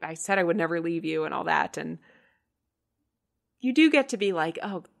 I said I would never leave you and all that, and you do get to be like,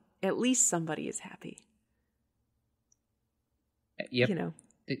 oh, at least somebody is happy. Yep.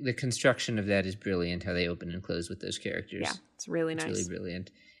 The construction of that is brilliant, how they open and close with those characters. Yeah, it's really nice. It's really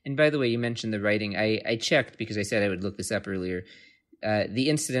brilliant. And by the way, you mentioned the writing. I checked because I said I would look this up earlier. The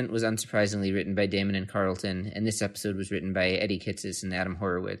Incident was unsurprisingly written by Damon and Carlton, and this episode was written by Eddie Kitsis and Adam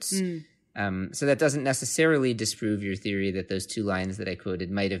Horowitz. So that doesn't necessarily disprove your theory that those two lines that I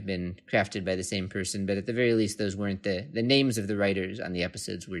quoted might have been crafted by the same person, but at the very least, those weren't the names of the writers on the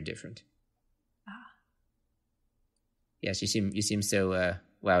episodes were different. Yes, you seem so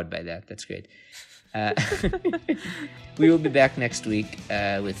wowed by that. That's great. We will be back next week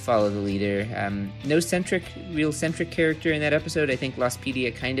with Follow the Leader. No real centric character in that episode. I think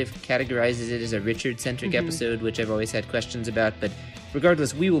Lostpedia kind of categorizes it as a Richard-centric episode, which I've always had questions about. But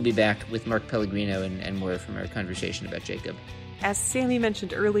regardless, we will be back with Mark Pellegrino and more from our conversation about Jacob. As Sammy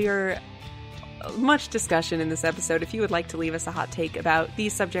mentioned earlier, much discussion in this episode. If you would like to leave us a hot take about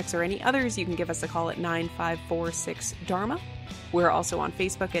these subjects or any others, you can give us a call at 9546-DHARMA. We're also on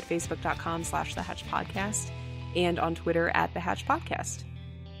Facebook at facebook.com/The Hatch Podcast and on Twitter at The Hatch Podcast.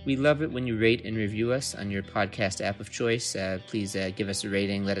 We love it when you rate and review us on your podcast app of choice. Please give us a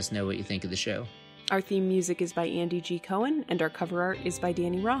rating. Let us know what you think of the show. Our theme music is by Andy G. Cohen, and our cover art is by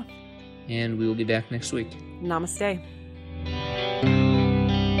Danny Roth. And we will be back next week. Namaste.